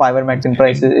look up ivermectin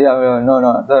prices? Yeah, no.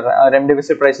 The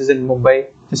Remdesivir prices in Mumbai.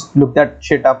 Just look that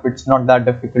shit up. It's not that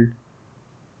difficult.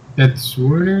 That's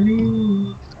what I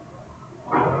need.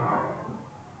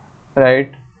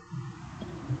 Right.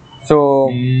 So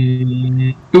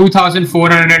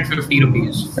 2,450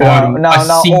 rupees for a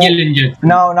single injection.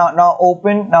 Now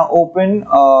open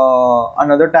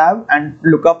another tab and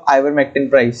look up ivermectin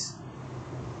price.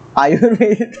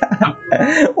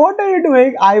 Ivermectin. What are you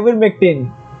doing?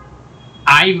 Ivermectin.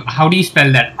 How do you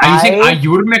spell that? Are you saying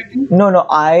ivermectin? No.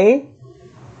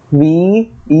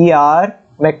 IVER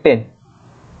mectin.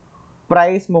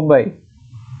 Price Mumbai.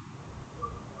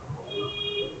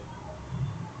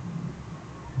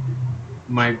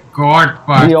 My God,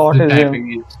 part The of the autism.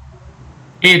 typing is.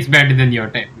 It's better than your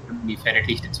typing, to be fair, at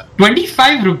least it's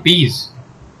 25 rupees.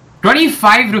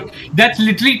 25 That's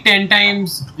literally 10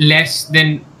 times less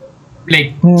than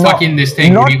like fucking this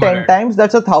thing. Not What do you call 10 it? times,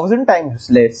 that's 1,000 times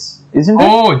less, isn't it?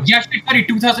 Oh, yeah, sorry,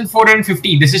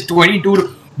 2,450. This is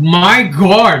 22. My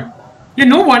God. Yeah,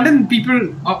 no wonder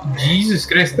people. Oh, Jesus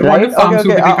Christ. No Right? wonder Okay.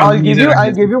 pharmaceutical I'll companies give you. are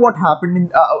I'll give you what happened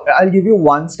in. I'll give you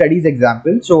one study's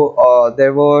example. So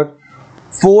there were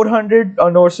 400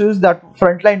 nurses, that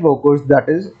frontline workers. That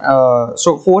is,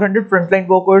 so 400 frontline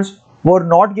workers were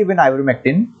not given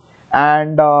ivermectin,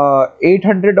 and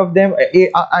 800 of them,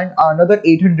 and another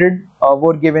 800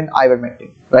 were given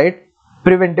ivermectin. Right?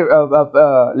 Preventive,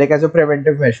 like as a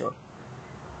preventive measure.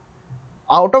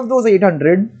 Out of those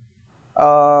 800.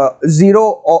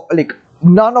 Zero, like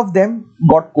none of them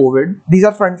got COVID. These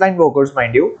are frontline workers,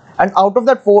 mind you. And out of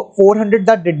that 400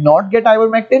 that did not get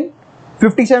ivermectin,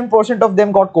 57% of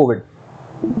them got COVID.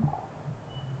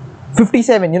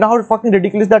 57. You know how fucking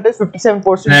ridiculous that is?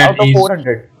 57% That out of is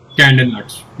 400. Kind of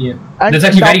nuts. Yeah. And That's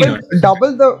actually very nuts.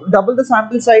 double the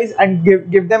sample size and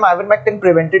give them ivermectin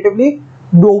preventatively.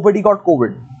 Nobody got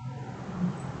COVID.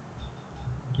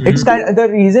 It's kind of, the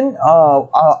reason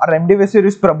remdesivir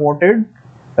is promoted,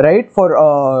 right, for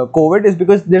COVID is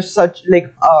because there's such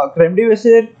like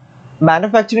remdesivir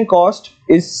manufacturing cost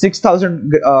is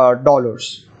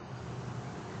 $6,000,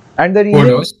 and the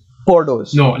reason per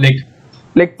dose. No,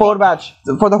 like per batch,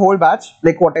 for the whole batch,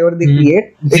 like whatever they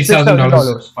create, it's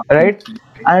 $6,000, right?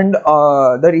 And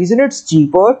the reason it's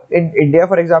cheaper in India,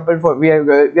 for example, we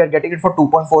are getting it for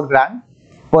 2.4 grand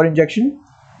per injection.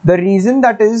 The reason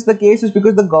that is the case is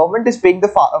because the government is paying the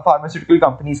pharmaceutical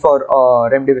companies for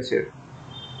remdesivir,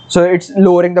 so it's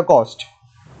lowering the cost.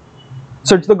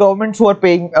 So it's the governments who are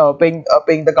paying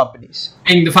the companies.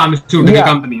 Paying the pharmaceutical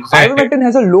companies. Ivermectin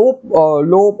has a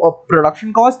low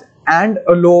production cost and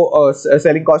a low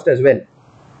selling cost as well.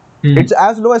 It's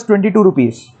as low as 22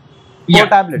 rupees per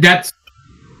tablet. That's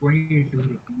 22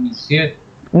 rupees. Yeah.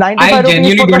 95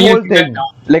 rupees for the whole thing.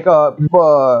 Like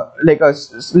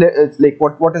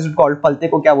what is it called? Palte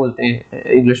ko kya bolte hain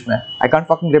English mein? I can't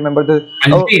fucking remember the.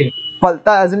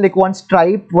 Palta as in like one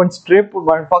strip, one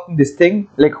fucking this thing,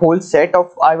 like whole set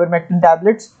of ivermectin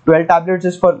tablets. 12 tablets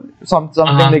is for something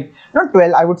like, not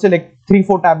 12, I would say like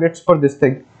 3-4 tablets for this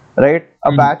thing, right?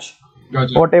 A batch,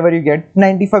 whatever you get,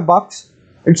 $95.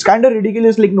 It's kind of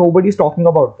ridiculous, like nobody's talking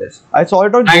about this. I saw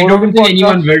it on I don't think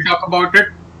anyone will talk about it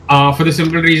for the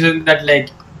simple reason that like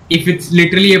if it's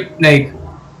literally like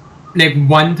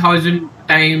 1,000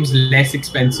 times less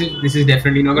expensive, this is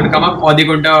definitely not going to come up, or they're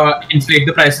going to inflate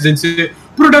the prices and say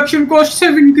production costs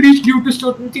have increased due to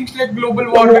certain things like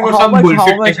global warming or some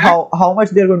bullshit. How much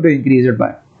they're going to increase it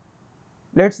by?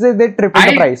 Let's say they triple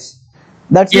the price.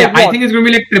 That's I think it's going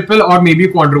to be like triple or maybe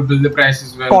quadruple the price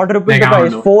as well. Quadruple the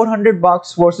price.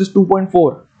 $400 versus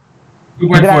 2.4.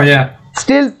 2.4, yeah.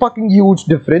 Still fucking huge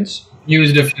difference.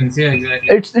 Huge difference, yeah, exactly.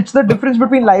 It's the difference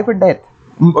between life and death.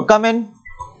 Come in.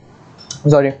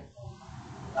 Sorry.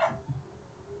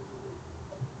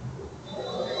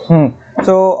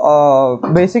 So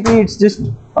basically it's just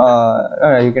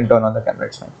you can turn on the camera,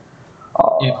 it's fine.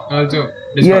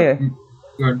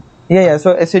 Good. Yeah,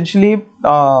 so essentially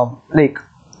like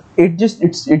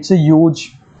it's a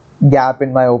huge gap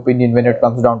in my opinion when it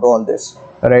comes down to all this,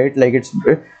 right? Like it's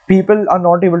people are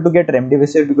not able to get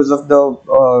remdesivir because of the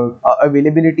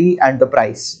availability and the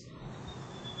price,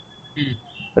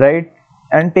 right?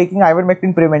 And taking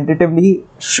ivermectin preventatively,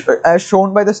 as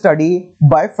shown by the study,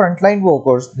 by frontline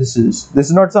workers. This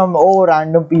is not some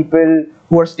random people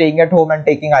who are staying at home and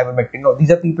taking ivermectin. No,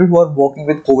 these are people who are working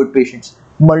with COVID patients.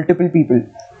 Multiple people.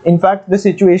 In fact, the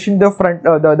situation,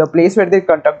 the place where they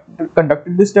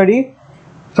conducted the study,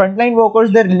 frontline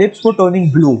workers, their lips were turning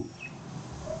blue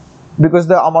because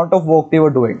the amount of work they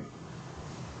were doing.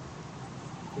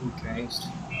 Okay.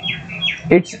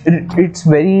 It's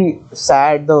very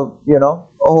sad, the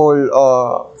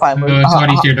whole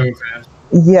sorry state of affairs.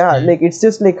 Yeah, like it's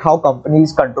just like how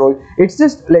companies control. It's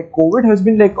just like COVID has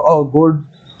been like a good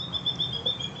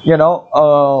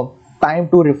time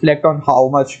to reflect on how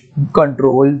much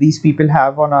control these people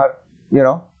have on our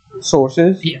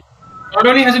sources. Yeah. Not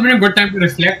only has it been a good time to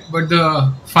reflect, but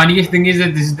the funniest thing is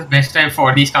that this is the best time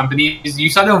for these companies. You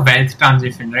saw the wealth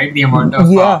transition, right? The amount of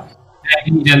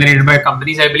revenue generated by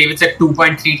companies. I believe it's like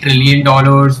 $2.3 trillion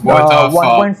worth of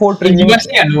 1.4 trillion. In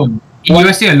USA alone. In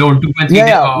USA alone,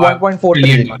 2.3 1.4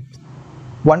 trillion.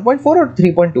 1.4 or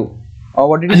 3.2?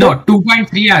 What did you say? No,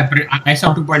 2.3. I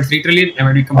saw 2.3 trillion. I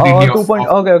might be completely off.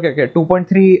 Okay. $2.3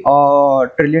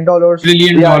 trillion.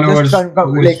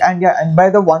 And by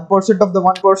the 1% of the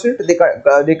 1%,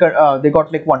 they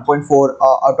got like 1.4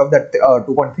 out of that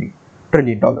 $2.3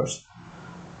 trillion.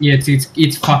 Yeah,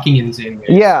 it's fucking insane. Guys.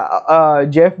 Yeah,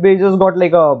 Jeff Bezos got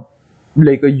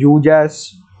like a huge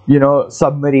ass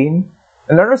submarine,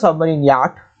 not a submarine,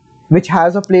 yacht, which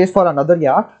has a place for another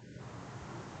yacht.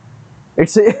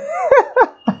 It's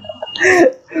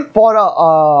for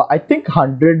I think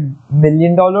 $100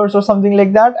 million or something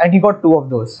like that, and he got 2 of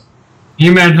those.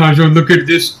 Hey man, Harjo, look at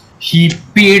this. He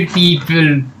paid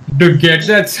people to get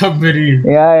that submarine.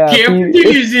 Yeah.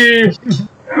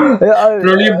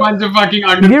 Probably a bunch of fucking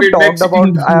underpaid. We've talked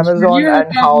about Amazon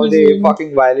and how they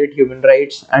fucking violate human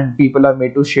rights and people are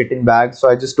made to shit in bags. So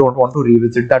I just don't want to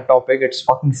revisit that topic. It's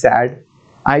fucking sad.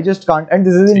 I just can't. And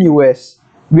this is in US.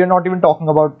 We are not even talking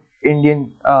about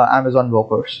Indian Amazon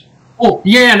workers. Oh,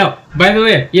 yeah, yeah, no. By the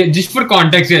way, yeah, just for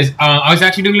context, yes, I was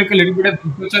actually doing like a little bit of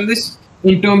research on this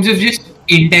in terms of just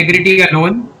integrity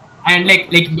alone. And like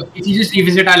if you just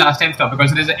revisit our last time stuff,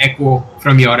 because there's an echo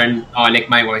from your end, like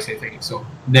my voice, I think. So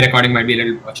the recording might be a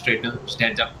little straighter,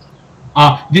 stands up.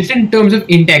 Just in terms of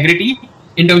integrity,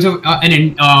 in terms of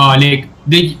like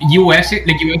the USA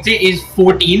is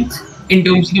 14th in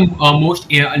terms of the most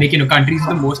countries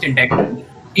with the most integrity.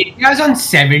 India's on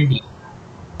 70,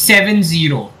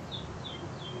 70.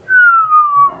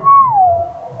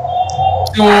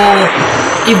 So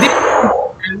if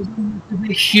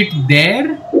they shit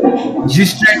there,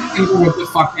 just try to think of what the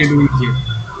fuck they're doing here.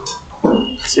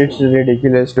 It's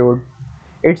ridiculous, dude.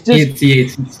 It's just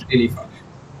It's really fun.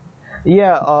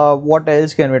 yeah. What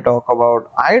else can we talk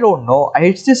about? I don't know.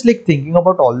 It's just like thinking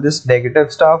about all this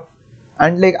negative stuff,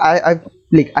 and like I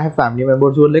have family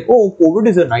members who are like, oh, COVID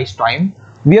is a nice time.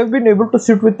 We have been able to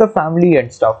sit with the family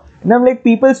and stuff. And I'm like,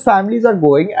 people's families are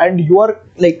going, and you are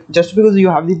like, just because you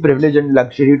have the privilege and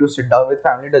luxury to sit down with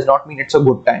family does not mean it's a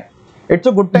good time. It's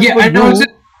a good time Yeah, for and you. also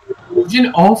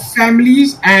erosion of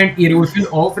families and erosion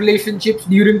of relationships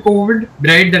during COVID,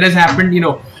 right? That has happened,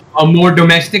 more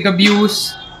domestic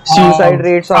abuse, Suicide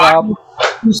rates are up.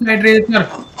 suicide rates are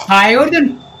higher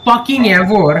than fucking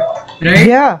ever, right?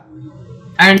 Yeah.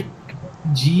 And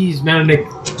geez, man, like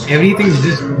everything's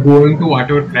just going to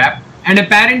utter crap. And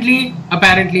apparently,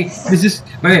 this is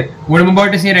what I'm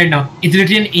about to say right now. It's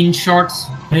written in shorts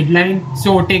headline.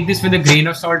 So take this with a grain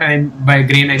of salt, and by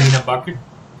grain I mean a bucket,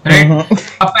 right?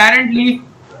 Apparently,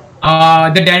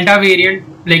 the Delta variant,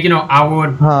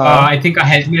 I think a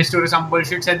health minister or some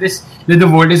bullshit said this, that the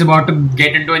world is about to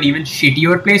get into an even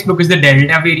shittier place because the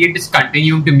Delta variant is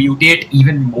continuing to mutate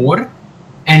even more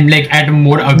and like at a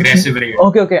more aggressive rate.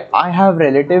 Okay. I have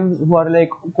relatives who are like,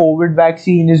 COVID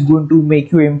vaccine is going to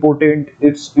make you impotent.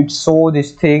 It's so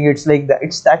this thing. It's like that.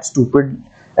 It's that stupid.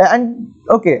 And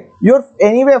okay, you're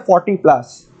anyway 40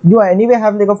 plus. You anyway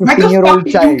have like a 15-year-old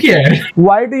child. Do you care?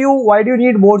 Why do you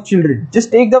need more children?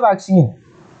 Just take the vaccine.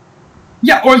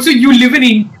 Yeah, also you live in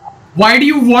India. Why do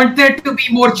you want there to be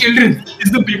more children?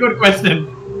 Is the bigger question.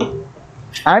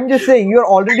 I'm just saying, you're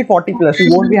already 40 plus.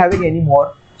 You won't be having any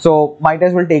more. So might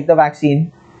as well take the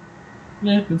vaccine.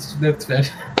 Yeah, that's fair.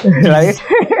 Right?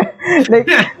 Like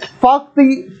fuck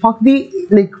the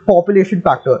like population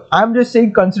factor. I'm just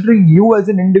saying, considering you as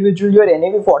an individual, you're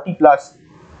anyway 40 plus.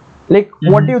 Like,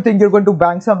 what do you think? You're going to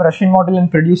bank some Russian model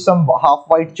and produce some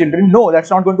half-white children? No, that's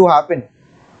not going to happen.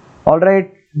 All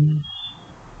right.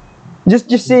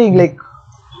 Just saying, like,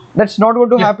 that's not going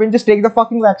to happen. Just take the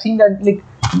fucking vaccine and like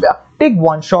take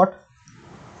one shot.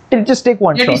 Just take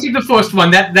one Yeah, shot. at least the first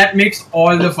one. That makes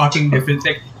all the fucking difference.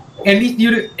 Like, at least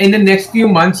you in the next few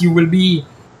months you will be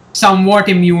somewhat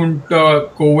immune to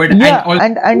COVID. Yeah,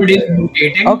 and COVID is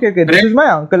mutating. Okay. This right? is my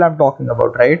uncle I'm talking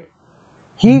about, right?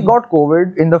 He got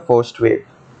COVID in the first wave.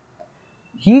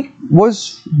 He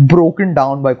was broken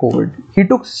down by COVID. He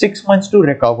took 6 months to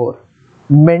recover,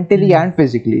 mentally and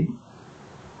physically.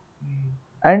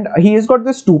 And he has got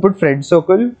this stupid friend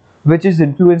circle, which is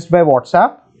influenced by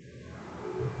WhatsApp.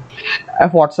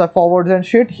 WhatsApp forwards and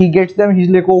shit. He gets them. He's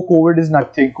like, oh, COVID is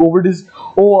nothing. COVID is,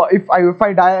 oh, if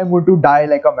I die, I'm going to die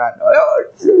like a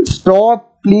man.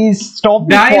 Stop, please, stop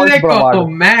this Die false like bravado. a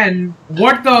man.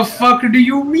 What the fuck do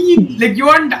you mean? Like you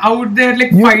aren't out there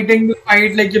like fighting the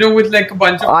fight with like a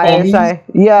bunch of commies. ISI,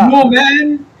 yeah. No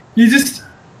man, you're just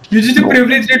a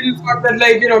privileged little fuck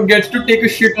that gets to take a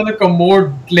shit on a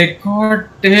commode. Like god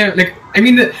damn. Like I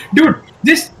mean, dude.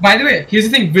 This, by the way,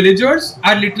 here's the thing: villagers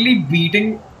are literally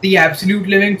beating the absolute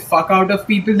living fuck out of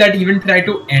people that even try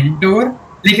to enter.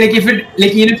 Like if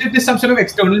even if there's some sort of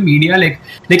external media like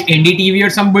NDTV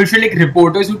or some bullshit, like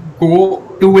reporters who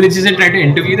go to villages and try to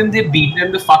interview them, they beat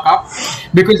them the fuck up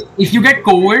because if you get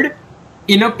COVID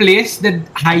in a place that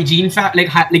hygiene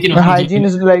The hygiene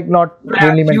is like not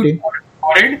really maintained.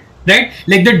 Right?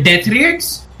 Like the death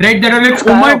rates, right? That are like,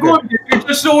 oh my god, death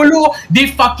rates are so low, they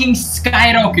fucking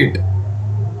skyrocket.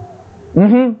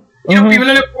 People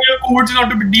are like, oh yeah, COVID's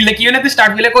not a big deal. Like even at the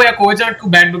start, we're like, oh yeah, COVID's not too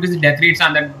bad because the death rates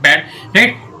aren't that bad,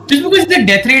 right? Just because the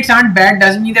death rates aren't bad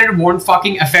doesn't mean that it won't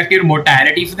fucking affect your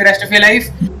mortality for the rest of your life.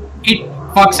 It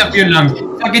fucks up your lungs.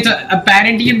 Like it's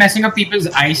apparently messing up people's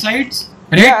eyesight.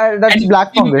 Right? Yeah, that's and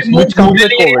black fungus, which comes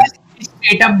with COVID.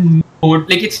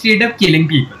 It's straight up killing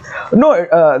people. No,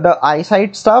 the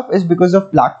eyesight stuff is because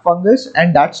of black fungus,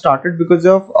 and that started because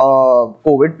of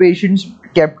COVID patients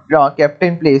kept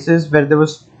in places where there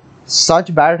was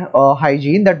such bad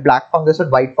hygiene that black fungus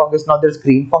and white fungus, now there's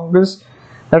green fungus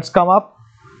that's come up,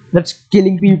 that's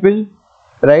killing people,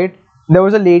 right? There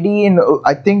was a lady in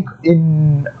I think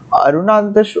in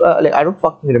Arunachal, I don't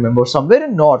fucking remember, somewhere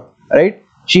in north. right?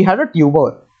 She had a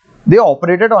tumor. They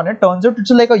operated on it. Turns out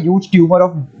it's like a huge tumor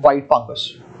of white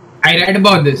fungus. I read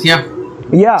about this. Yeah.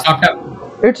 Yeah. Fucked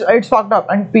up. It's fucked up,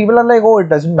 and people are like, oh, it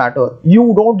doesn't matter.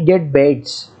 You don't get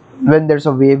beds when there's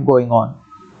a wave going on,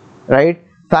 right?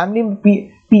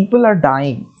 People are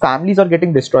dying. Families are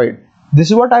getting destroyed. This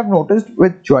is what I've noticed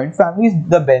with joint families.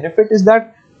 The benefit is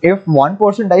that if one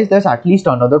person dies, there's at least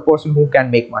another person who can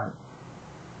make money,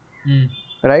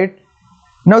 right?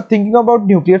 Now thinking about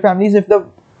nuclear families, if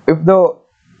the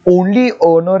only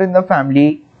owner in the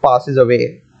family passes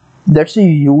away, that's a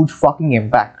huge fucking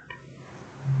impact.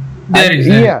 There is.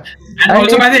 Yeah. And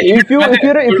also, if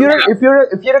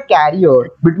you're a carrier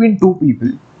between two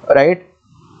people, right?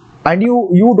 And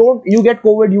you get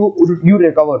COVID, you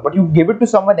recover, but you give it to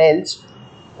someone else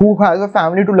who has a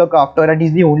family to look after and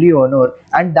is the only owner,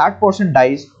 and that person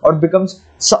dies or becomes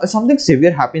something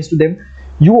severe happens to them,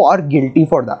 you are guilty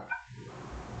for that.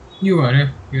 You are.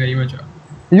 You very much are.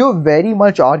 You very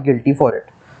much are guilty for it.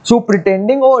 So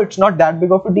pretending, oh, it's not that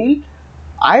big of a deal.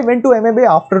 I went to MMA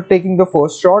after taking the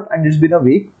first shot, and it's been a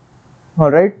week.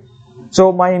 All right.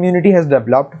 So my immunity has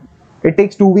developed. It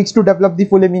takes 2 weeks to develop the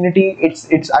full immunity.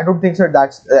 It's. I don't think so.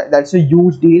 That's a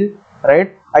huge deal,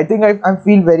 right? I think I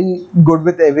feel very good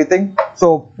with everything,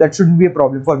 so that shouldn't be a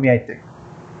problem for me, I think.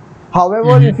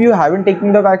 However, if you haven't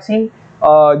taken the vaccine,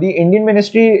 the Indian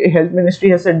Health Ministry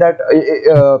has said that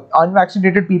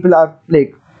unvaccinated people are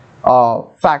like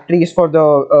factories for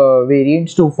the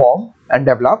variants to form and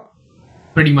develop.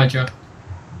 Pretty much,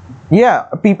 yeah.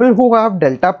 People who have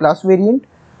Delta Plus variant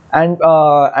and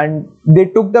they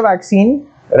took the vaccine,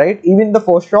 right? Even the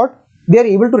first shot, they are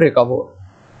able to recover.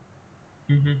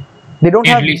 They don't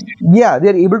have. Yeah, they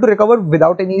are able to recover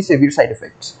without any severe side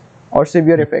effects or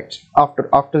severe effects after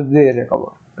they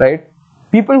recover, right?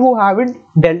 People who haven't,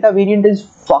 Delta variant is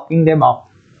fucking them up.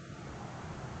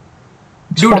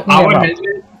 Dude, our health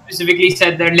specifically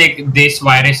said that like this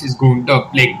virus is going to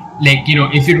like you know,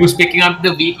 if it was picking up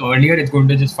the week earlier, it's going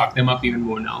to just fuck them up even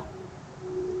more now.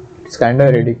 It's kind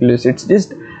of ridiculous. It's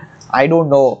just, I don't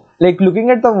know. Like looking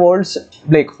at the world's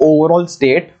like overall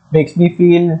state makes me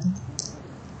feel,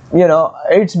 you know,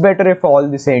 it's better if all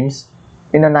this ends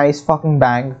in a nice fucking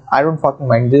bang. I don't fucking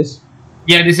mind this.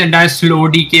 Yeah, this entire slow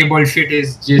decay bullshit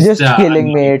is just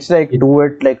killing me. It's like do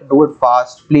it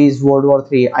fast, please. World War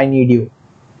III, I need you.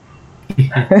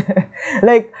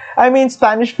 Like, I mean,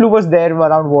 Spanish flu was there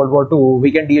around World War II.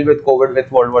 We can deal with COVID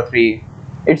with World War III.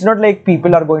 It's not like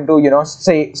people are going to, you know,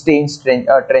 stay in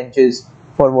trenches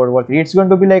for World War III. It's going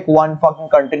to be like one fucking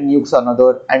country nukes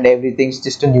another, and everything's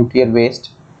just a nuclear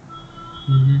waste.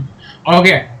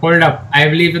 Okay, hold up. I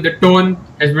believe that the tone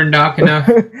has been dark enough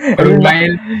for a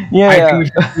while. Yeah, I think we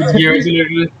should switch gears a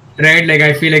little. Right? Like,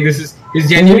 I feel like this is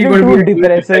genuinely going to be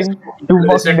depressing. Too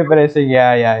fucking depressing.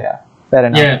 Yeah. Fair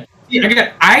enough. Yeah. See,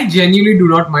 again, I genuinely do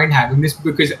not mind having this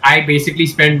because I basically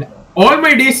spend all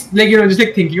my days, like, you know, just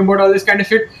like thinking about all this kind of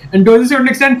shit. And to a certain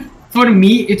extent, for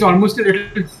me, it's almost a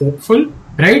little hopeful,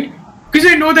 right? Because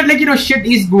I know that, like, you know, shit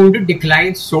is going to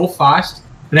decline so fast.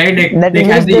 Right, that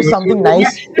means there's something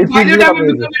nice. By the time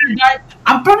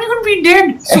I'm probably going to be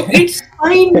dead. So it's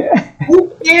fine. Who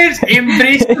cares?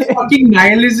 Embrace the fucking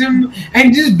nihilism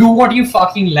and just do what you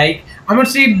fucking like. I'm not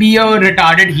saying be a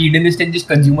retarded hedonist and just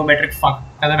consume a metric fuck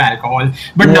ton of alcohol.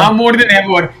 But now more than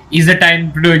ever is the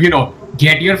time to, you know,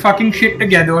 get your fucking shit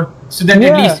together so that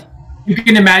at least you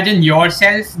can imagine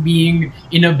yourself being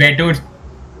in a better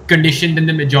condition than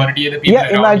the majority of the people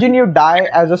around. Imagine you die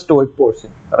as a stoic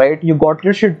person, right? You got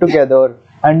your shit together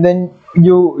and then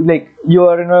you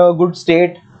are in a good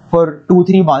state for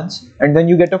 2-3 months, and then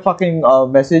you get a fucking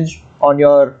message on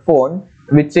your phone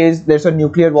which says there's a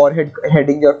nuclear warhead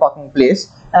heading your fucking place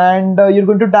and you're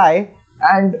going to die,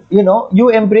 and you know,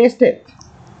 you embraced it.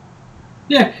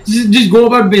 Yeah, just go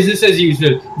about business as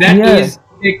usual. That is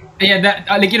like,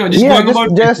 like, you know, just going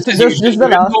about just the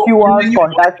last few hours,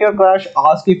 contact your crush,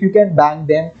 ask if you can bang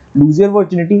them, lose your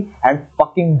virginity, and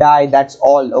fucking die. That's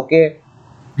all, okay?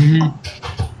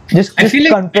 Just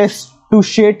confess to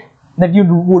shit that you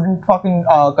wouldn't fucking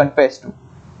confess to.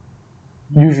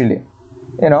 Usually,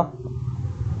 you know,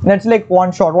 that's like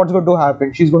one shot. What's going to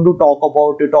happen? She's going to talk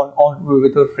about it on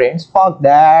with her friends. Fuck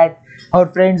that. Her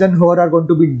friends and her are going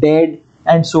to be dead,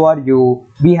 and so are you.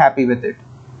 Be happy with it.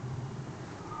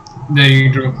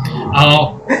 Very true.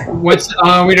 What's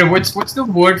the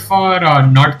word for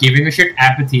not giving a shit?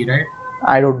 Apathy, right?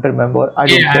 I don't remember. I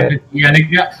don't care. Apathy. Yeah, like,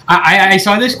 I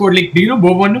saw this quote. Like, do you know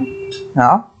Bo Burnham?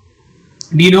 Huh?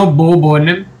 Do you know Bo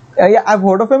Burnham? Yeah, I've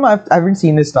heard of him. I haven't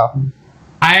seen his stuff.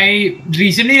 I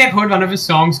recently heard one of his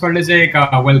songs called as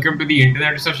 "Welcome to the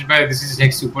Internet" or something. But this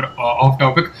is super off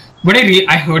topic. But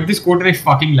I heard this quote and I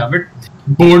fucking love it.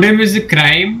 Boredom is a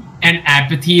crime and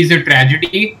apathy is a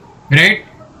tragedy, right?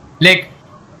 Like,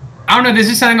 I don't know. There's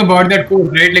just something about that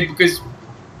quote, right? Like, because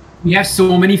we have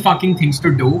so many fucking things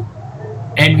to do,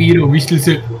 and we still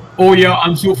say, "Oh yeah,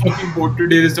 I'm so fucking bored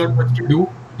today. There's not much to do,"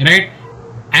 right?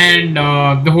 And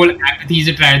the whole apathy is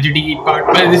a tragedy part.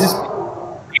 Well, this is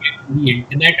the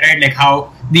internet, right? Like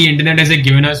how the internet has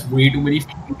given us way too many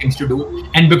fucking things to do,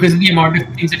 and because of the amount of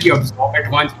things that you absorb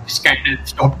at once, you just kind of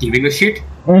stop giving a shit,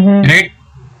 right?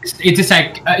 It's a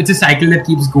cycle that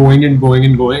keeps going and going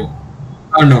and going.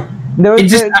 I don't know.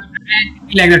 It's just I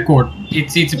like that quote.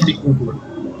 It's a pretty cool quote.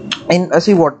 And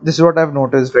see what this is what I've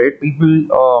noticed, right?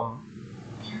 People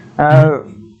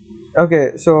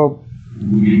okay, so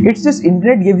it's just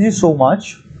internet gives you so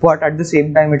much, but at the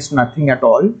same time it's nothing at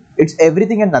all. It's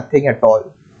everything and nothing at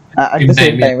all at the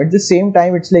same time. At the same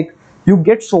time, it's like you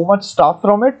get so much stuff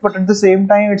from it, but at the same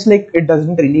time it's like it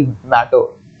doesn't really matter,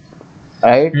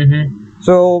 right?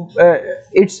 So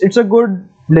it's a good,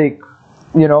 like,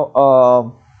 like,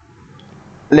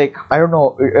 I don't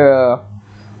know,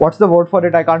 what's the word for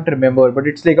it? I can't remember, but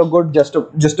it's like a good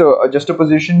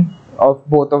juxtaposition of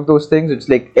both of those things. It's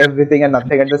like everything and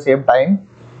nothing at the same time.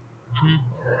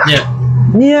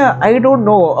 Yeah, I don't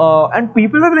know. And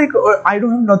people are like, I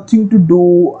don't have nothing to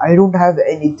do. I don't have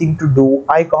anything to do.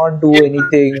 I can't do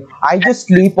anything. I just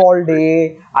sleep all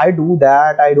day. I do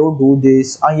that. I don't do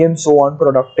this. I am so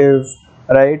unproductive,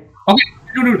 right? Okay.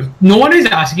 No one is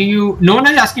asking you. No one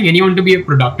is asking anyone to be a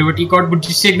productivity god, but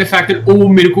just saying the fact that I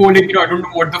don't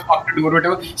know what the fuck to do or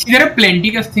whatever. See, there are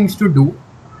plenty of things to do,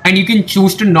 and you can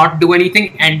choose to not do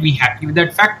anything and be happy with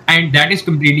that fact, and that is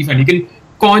completely fine. You can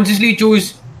consciously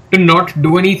choose to not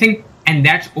do anything, and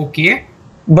that's okay.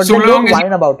 But so don't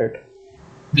whine about it.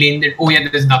 Blame that. Oh yeah,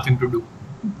 there's nothing to do.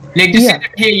 Like just say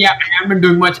that, hey, yeah, I haven't been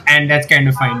doing much, and that's kind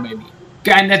of fine by me,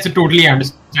 and that's a totally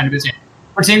understandable thing.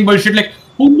 But saying bullshit like,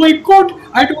 oh my god,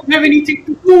 I don't have anything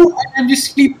to do, I'm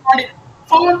just sleeping on it.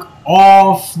 Fuck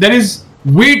off. There is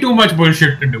way too much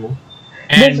bullshit to do.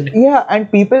 And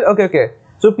and people, okay.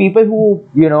 So people who,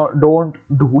 don't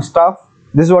do stuff,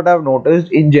 this is what I've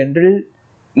noticed in general,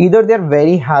 either they're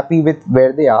very happy with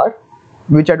where they are,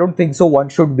 which I don't think so one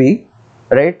should be,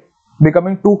 right?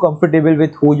 Becoming too comfortable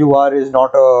with who you are is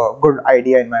not a good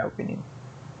idea in my opinion.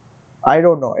 I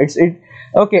don't know.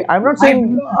 Okay, I'm not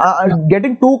saying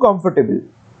getting too comfortable.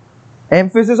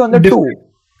 Emphasis on the two.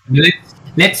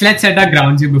 Let's set our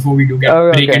grounds here before we do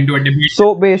break into a debate.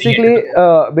 So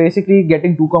basically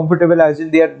getting too comfortable, as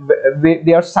in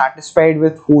they are satisfied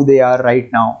with who they are right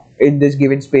now in this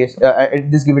given space, in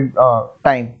this given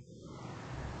time,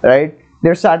 right?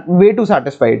 They're way too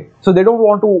satisfied, so they don't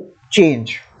want to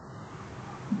change.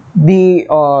 The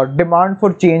demand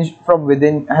for change from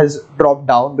within has dropped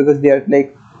down because they are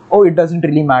like, oh, it doesn't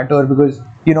really matter because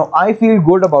I feel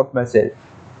good about myself.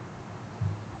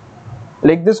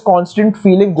 Like this constant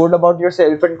feeling good about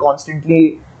yourself and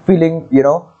constantly feeling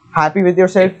happy with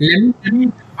yourself. Let me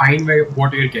define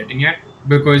what you're getting at,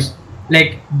 because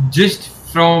like just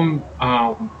from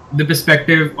the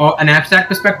perspective or an abstract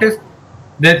perspective,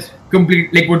 that's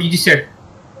complete, like what you just said,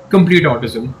 complete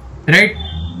autism, right?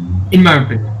 In my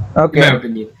opinion. Okay. In my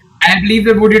opinion, I believe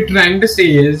that what you're trying to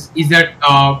say is that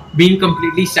being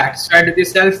completely satisfied with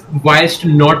yourself whilst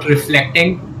not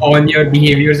reflecting on your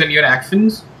behaviors and your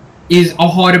actions is a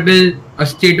horrible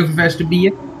state of affairs to be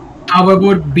in.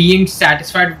 However, being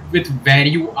satisfied with where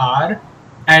you are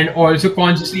and also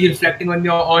consciously reflecting on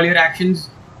all your actions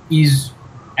is,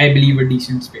 I believe, a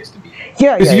decent space to be in.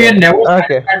 Because if you are never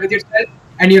satisfied with yourself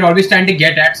and you're always trying to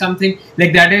get at something,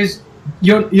 like that is,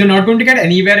 you're not going to get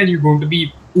anywhere and you're going to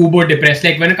be uber depressed.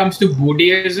 Like when it comes to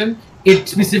Buddhism, it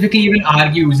specifically even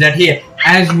argues that, hey,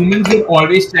 as humans, we're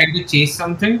always trying to chase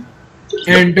something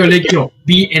and to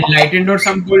be enlightened or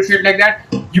some bullshit like that.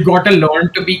 You gotta learn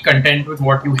to be content with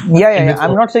what you have.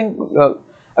 I'm not saying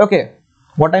okay.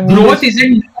 What I mean growth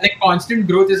isn't like constant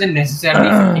growth isn't necessarily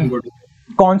fucking good.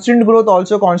 Constant growth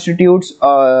also constitutes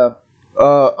a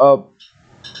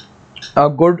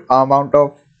good amount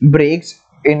of breaks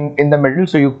in the middle,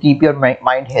 so you keep your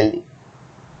mind healthy.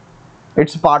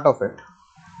 It's part of it.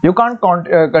 You can't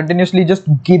continuously just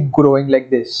keep growing like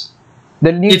this.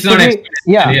 There needs to be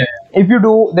If you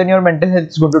do, then your mental health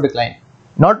is going to decline.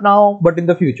 Not now, but in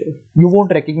the future. You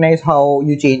won't recognize how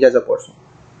you change as a person,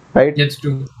 right? That's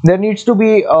true. There needs to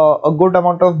be a good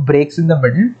amount of breaks in the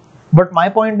middle. But my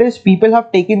point is, people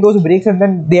have taken those breaks and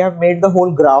then they have made the whole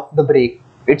graph the break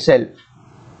itself.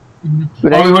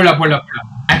 Right? Hold up.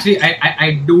 Actually,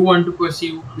 I do want to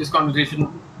pursue this conversation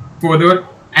further.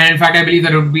 And in fact, I believe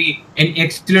that would be an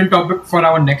excellent topic for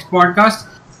our next podcast.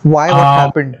 Why? What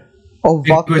happened? Oh,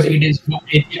 fuck. Because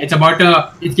it's about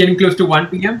it's getting close to 1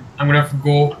 p.m. I'm gonna have to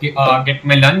go get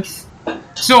my lunch.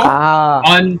 So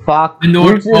on fuck. the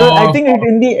note, I think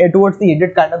towards the end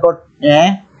it kind of got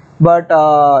but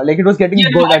like it was getting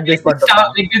good at this point of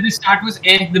time. Like the start was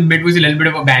the mid was a little bit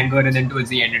of a banger, and then towards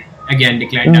the end it again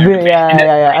declined.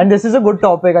 Yeah. And this is a good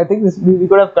topic. I think we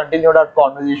could have continued our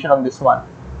conversation on this one.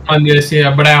 On this,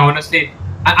 yeah, but I honestly,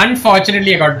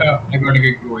 unfortunately, I got to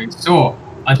get going. So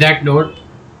on that note,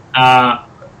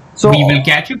 we will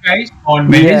catch you guys on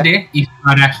Wednesday if you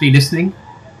are actually listening.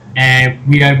 And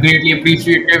we are greatly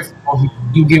appreciative of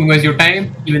you giving us your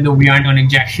time, even though we aren't earning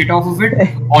jack shit off of it.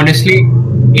 Honestly,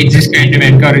 it's just kind of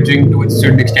encouraging to a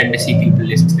certain extent to see people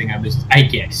listening. I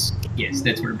guess. Yes,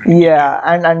 that's what I'm trying. Yeah,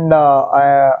 and I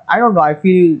don't know. I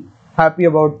feel happy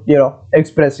about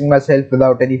expressing myself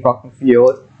without any fucking fear.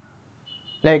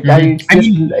 Like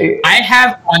I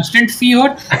have constant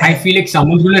fear. I feel like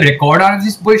someone's gonna record all of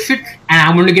this bullshit, and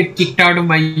I'm gonna get kicked out of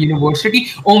my university.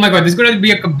 Oh my god, this is gonna be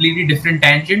a completely different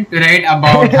tangent, right?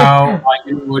 About how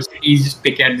universities just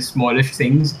pick at the smallest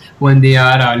things when they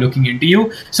are looking into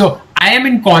you. So I am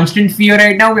in constant fear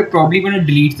right now. We're probably gonna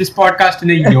delete this podcast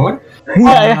in a year.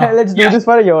 Let's do this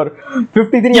for a year.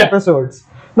 53 episodes.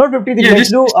 Not 53. Let's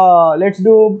do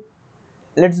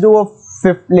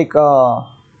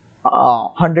a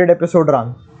 100 episode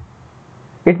run.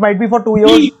 It might be for 2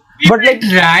 years, but like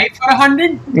try for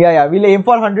 100. Yeah, we'll aim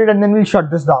for 100 and then we'll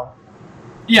shut this down.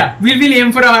 Yeah, we'll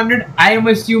aim for 100. I am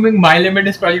assuming my limit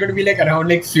is probably going to be like around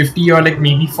like 50 or like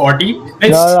maybe 40.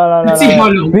 Let's see how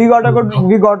long. We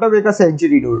gotta make a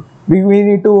century, dude. We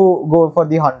need to go for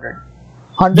the 100.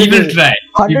 100 we will try.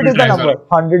 100 is the number.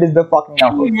 100 is the fucking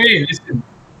number. Anyway, listen.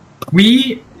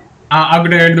 We are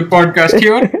going to end the podcast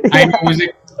here. I know it's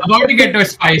about to get to a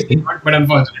spicy note, but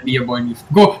unfortunately your boy needs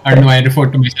to go. I don't know, I refer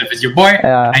to myself as your boy.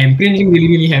 I am cringing really,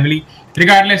 really heavily.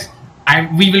 Regardless,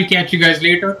 we will catch you guys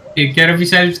later. Take care of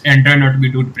yourselves and try not to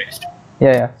be too depressed.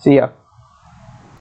 Yeah. See ya.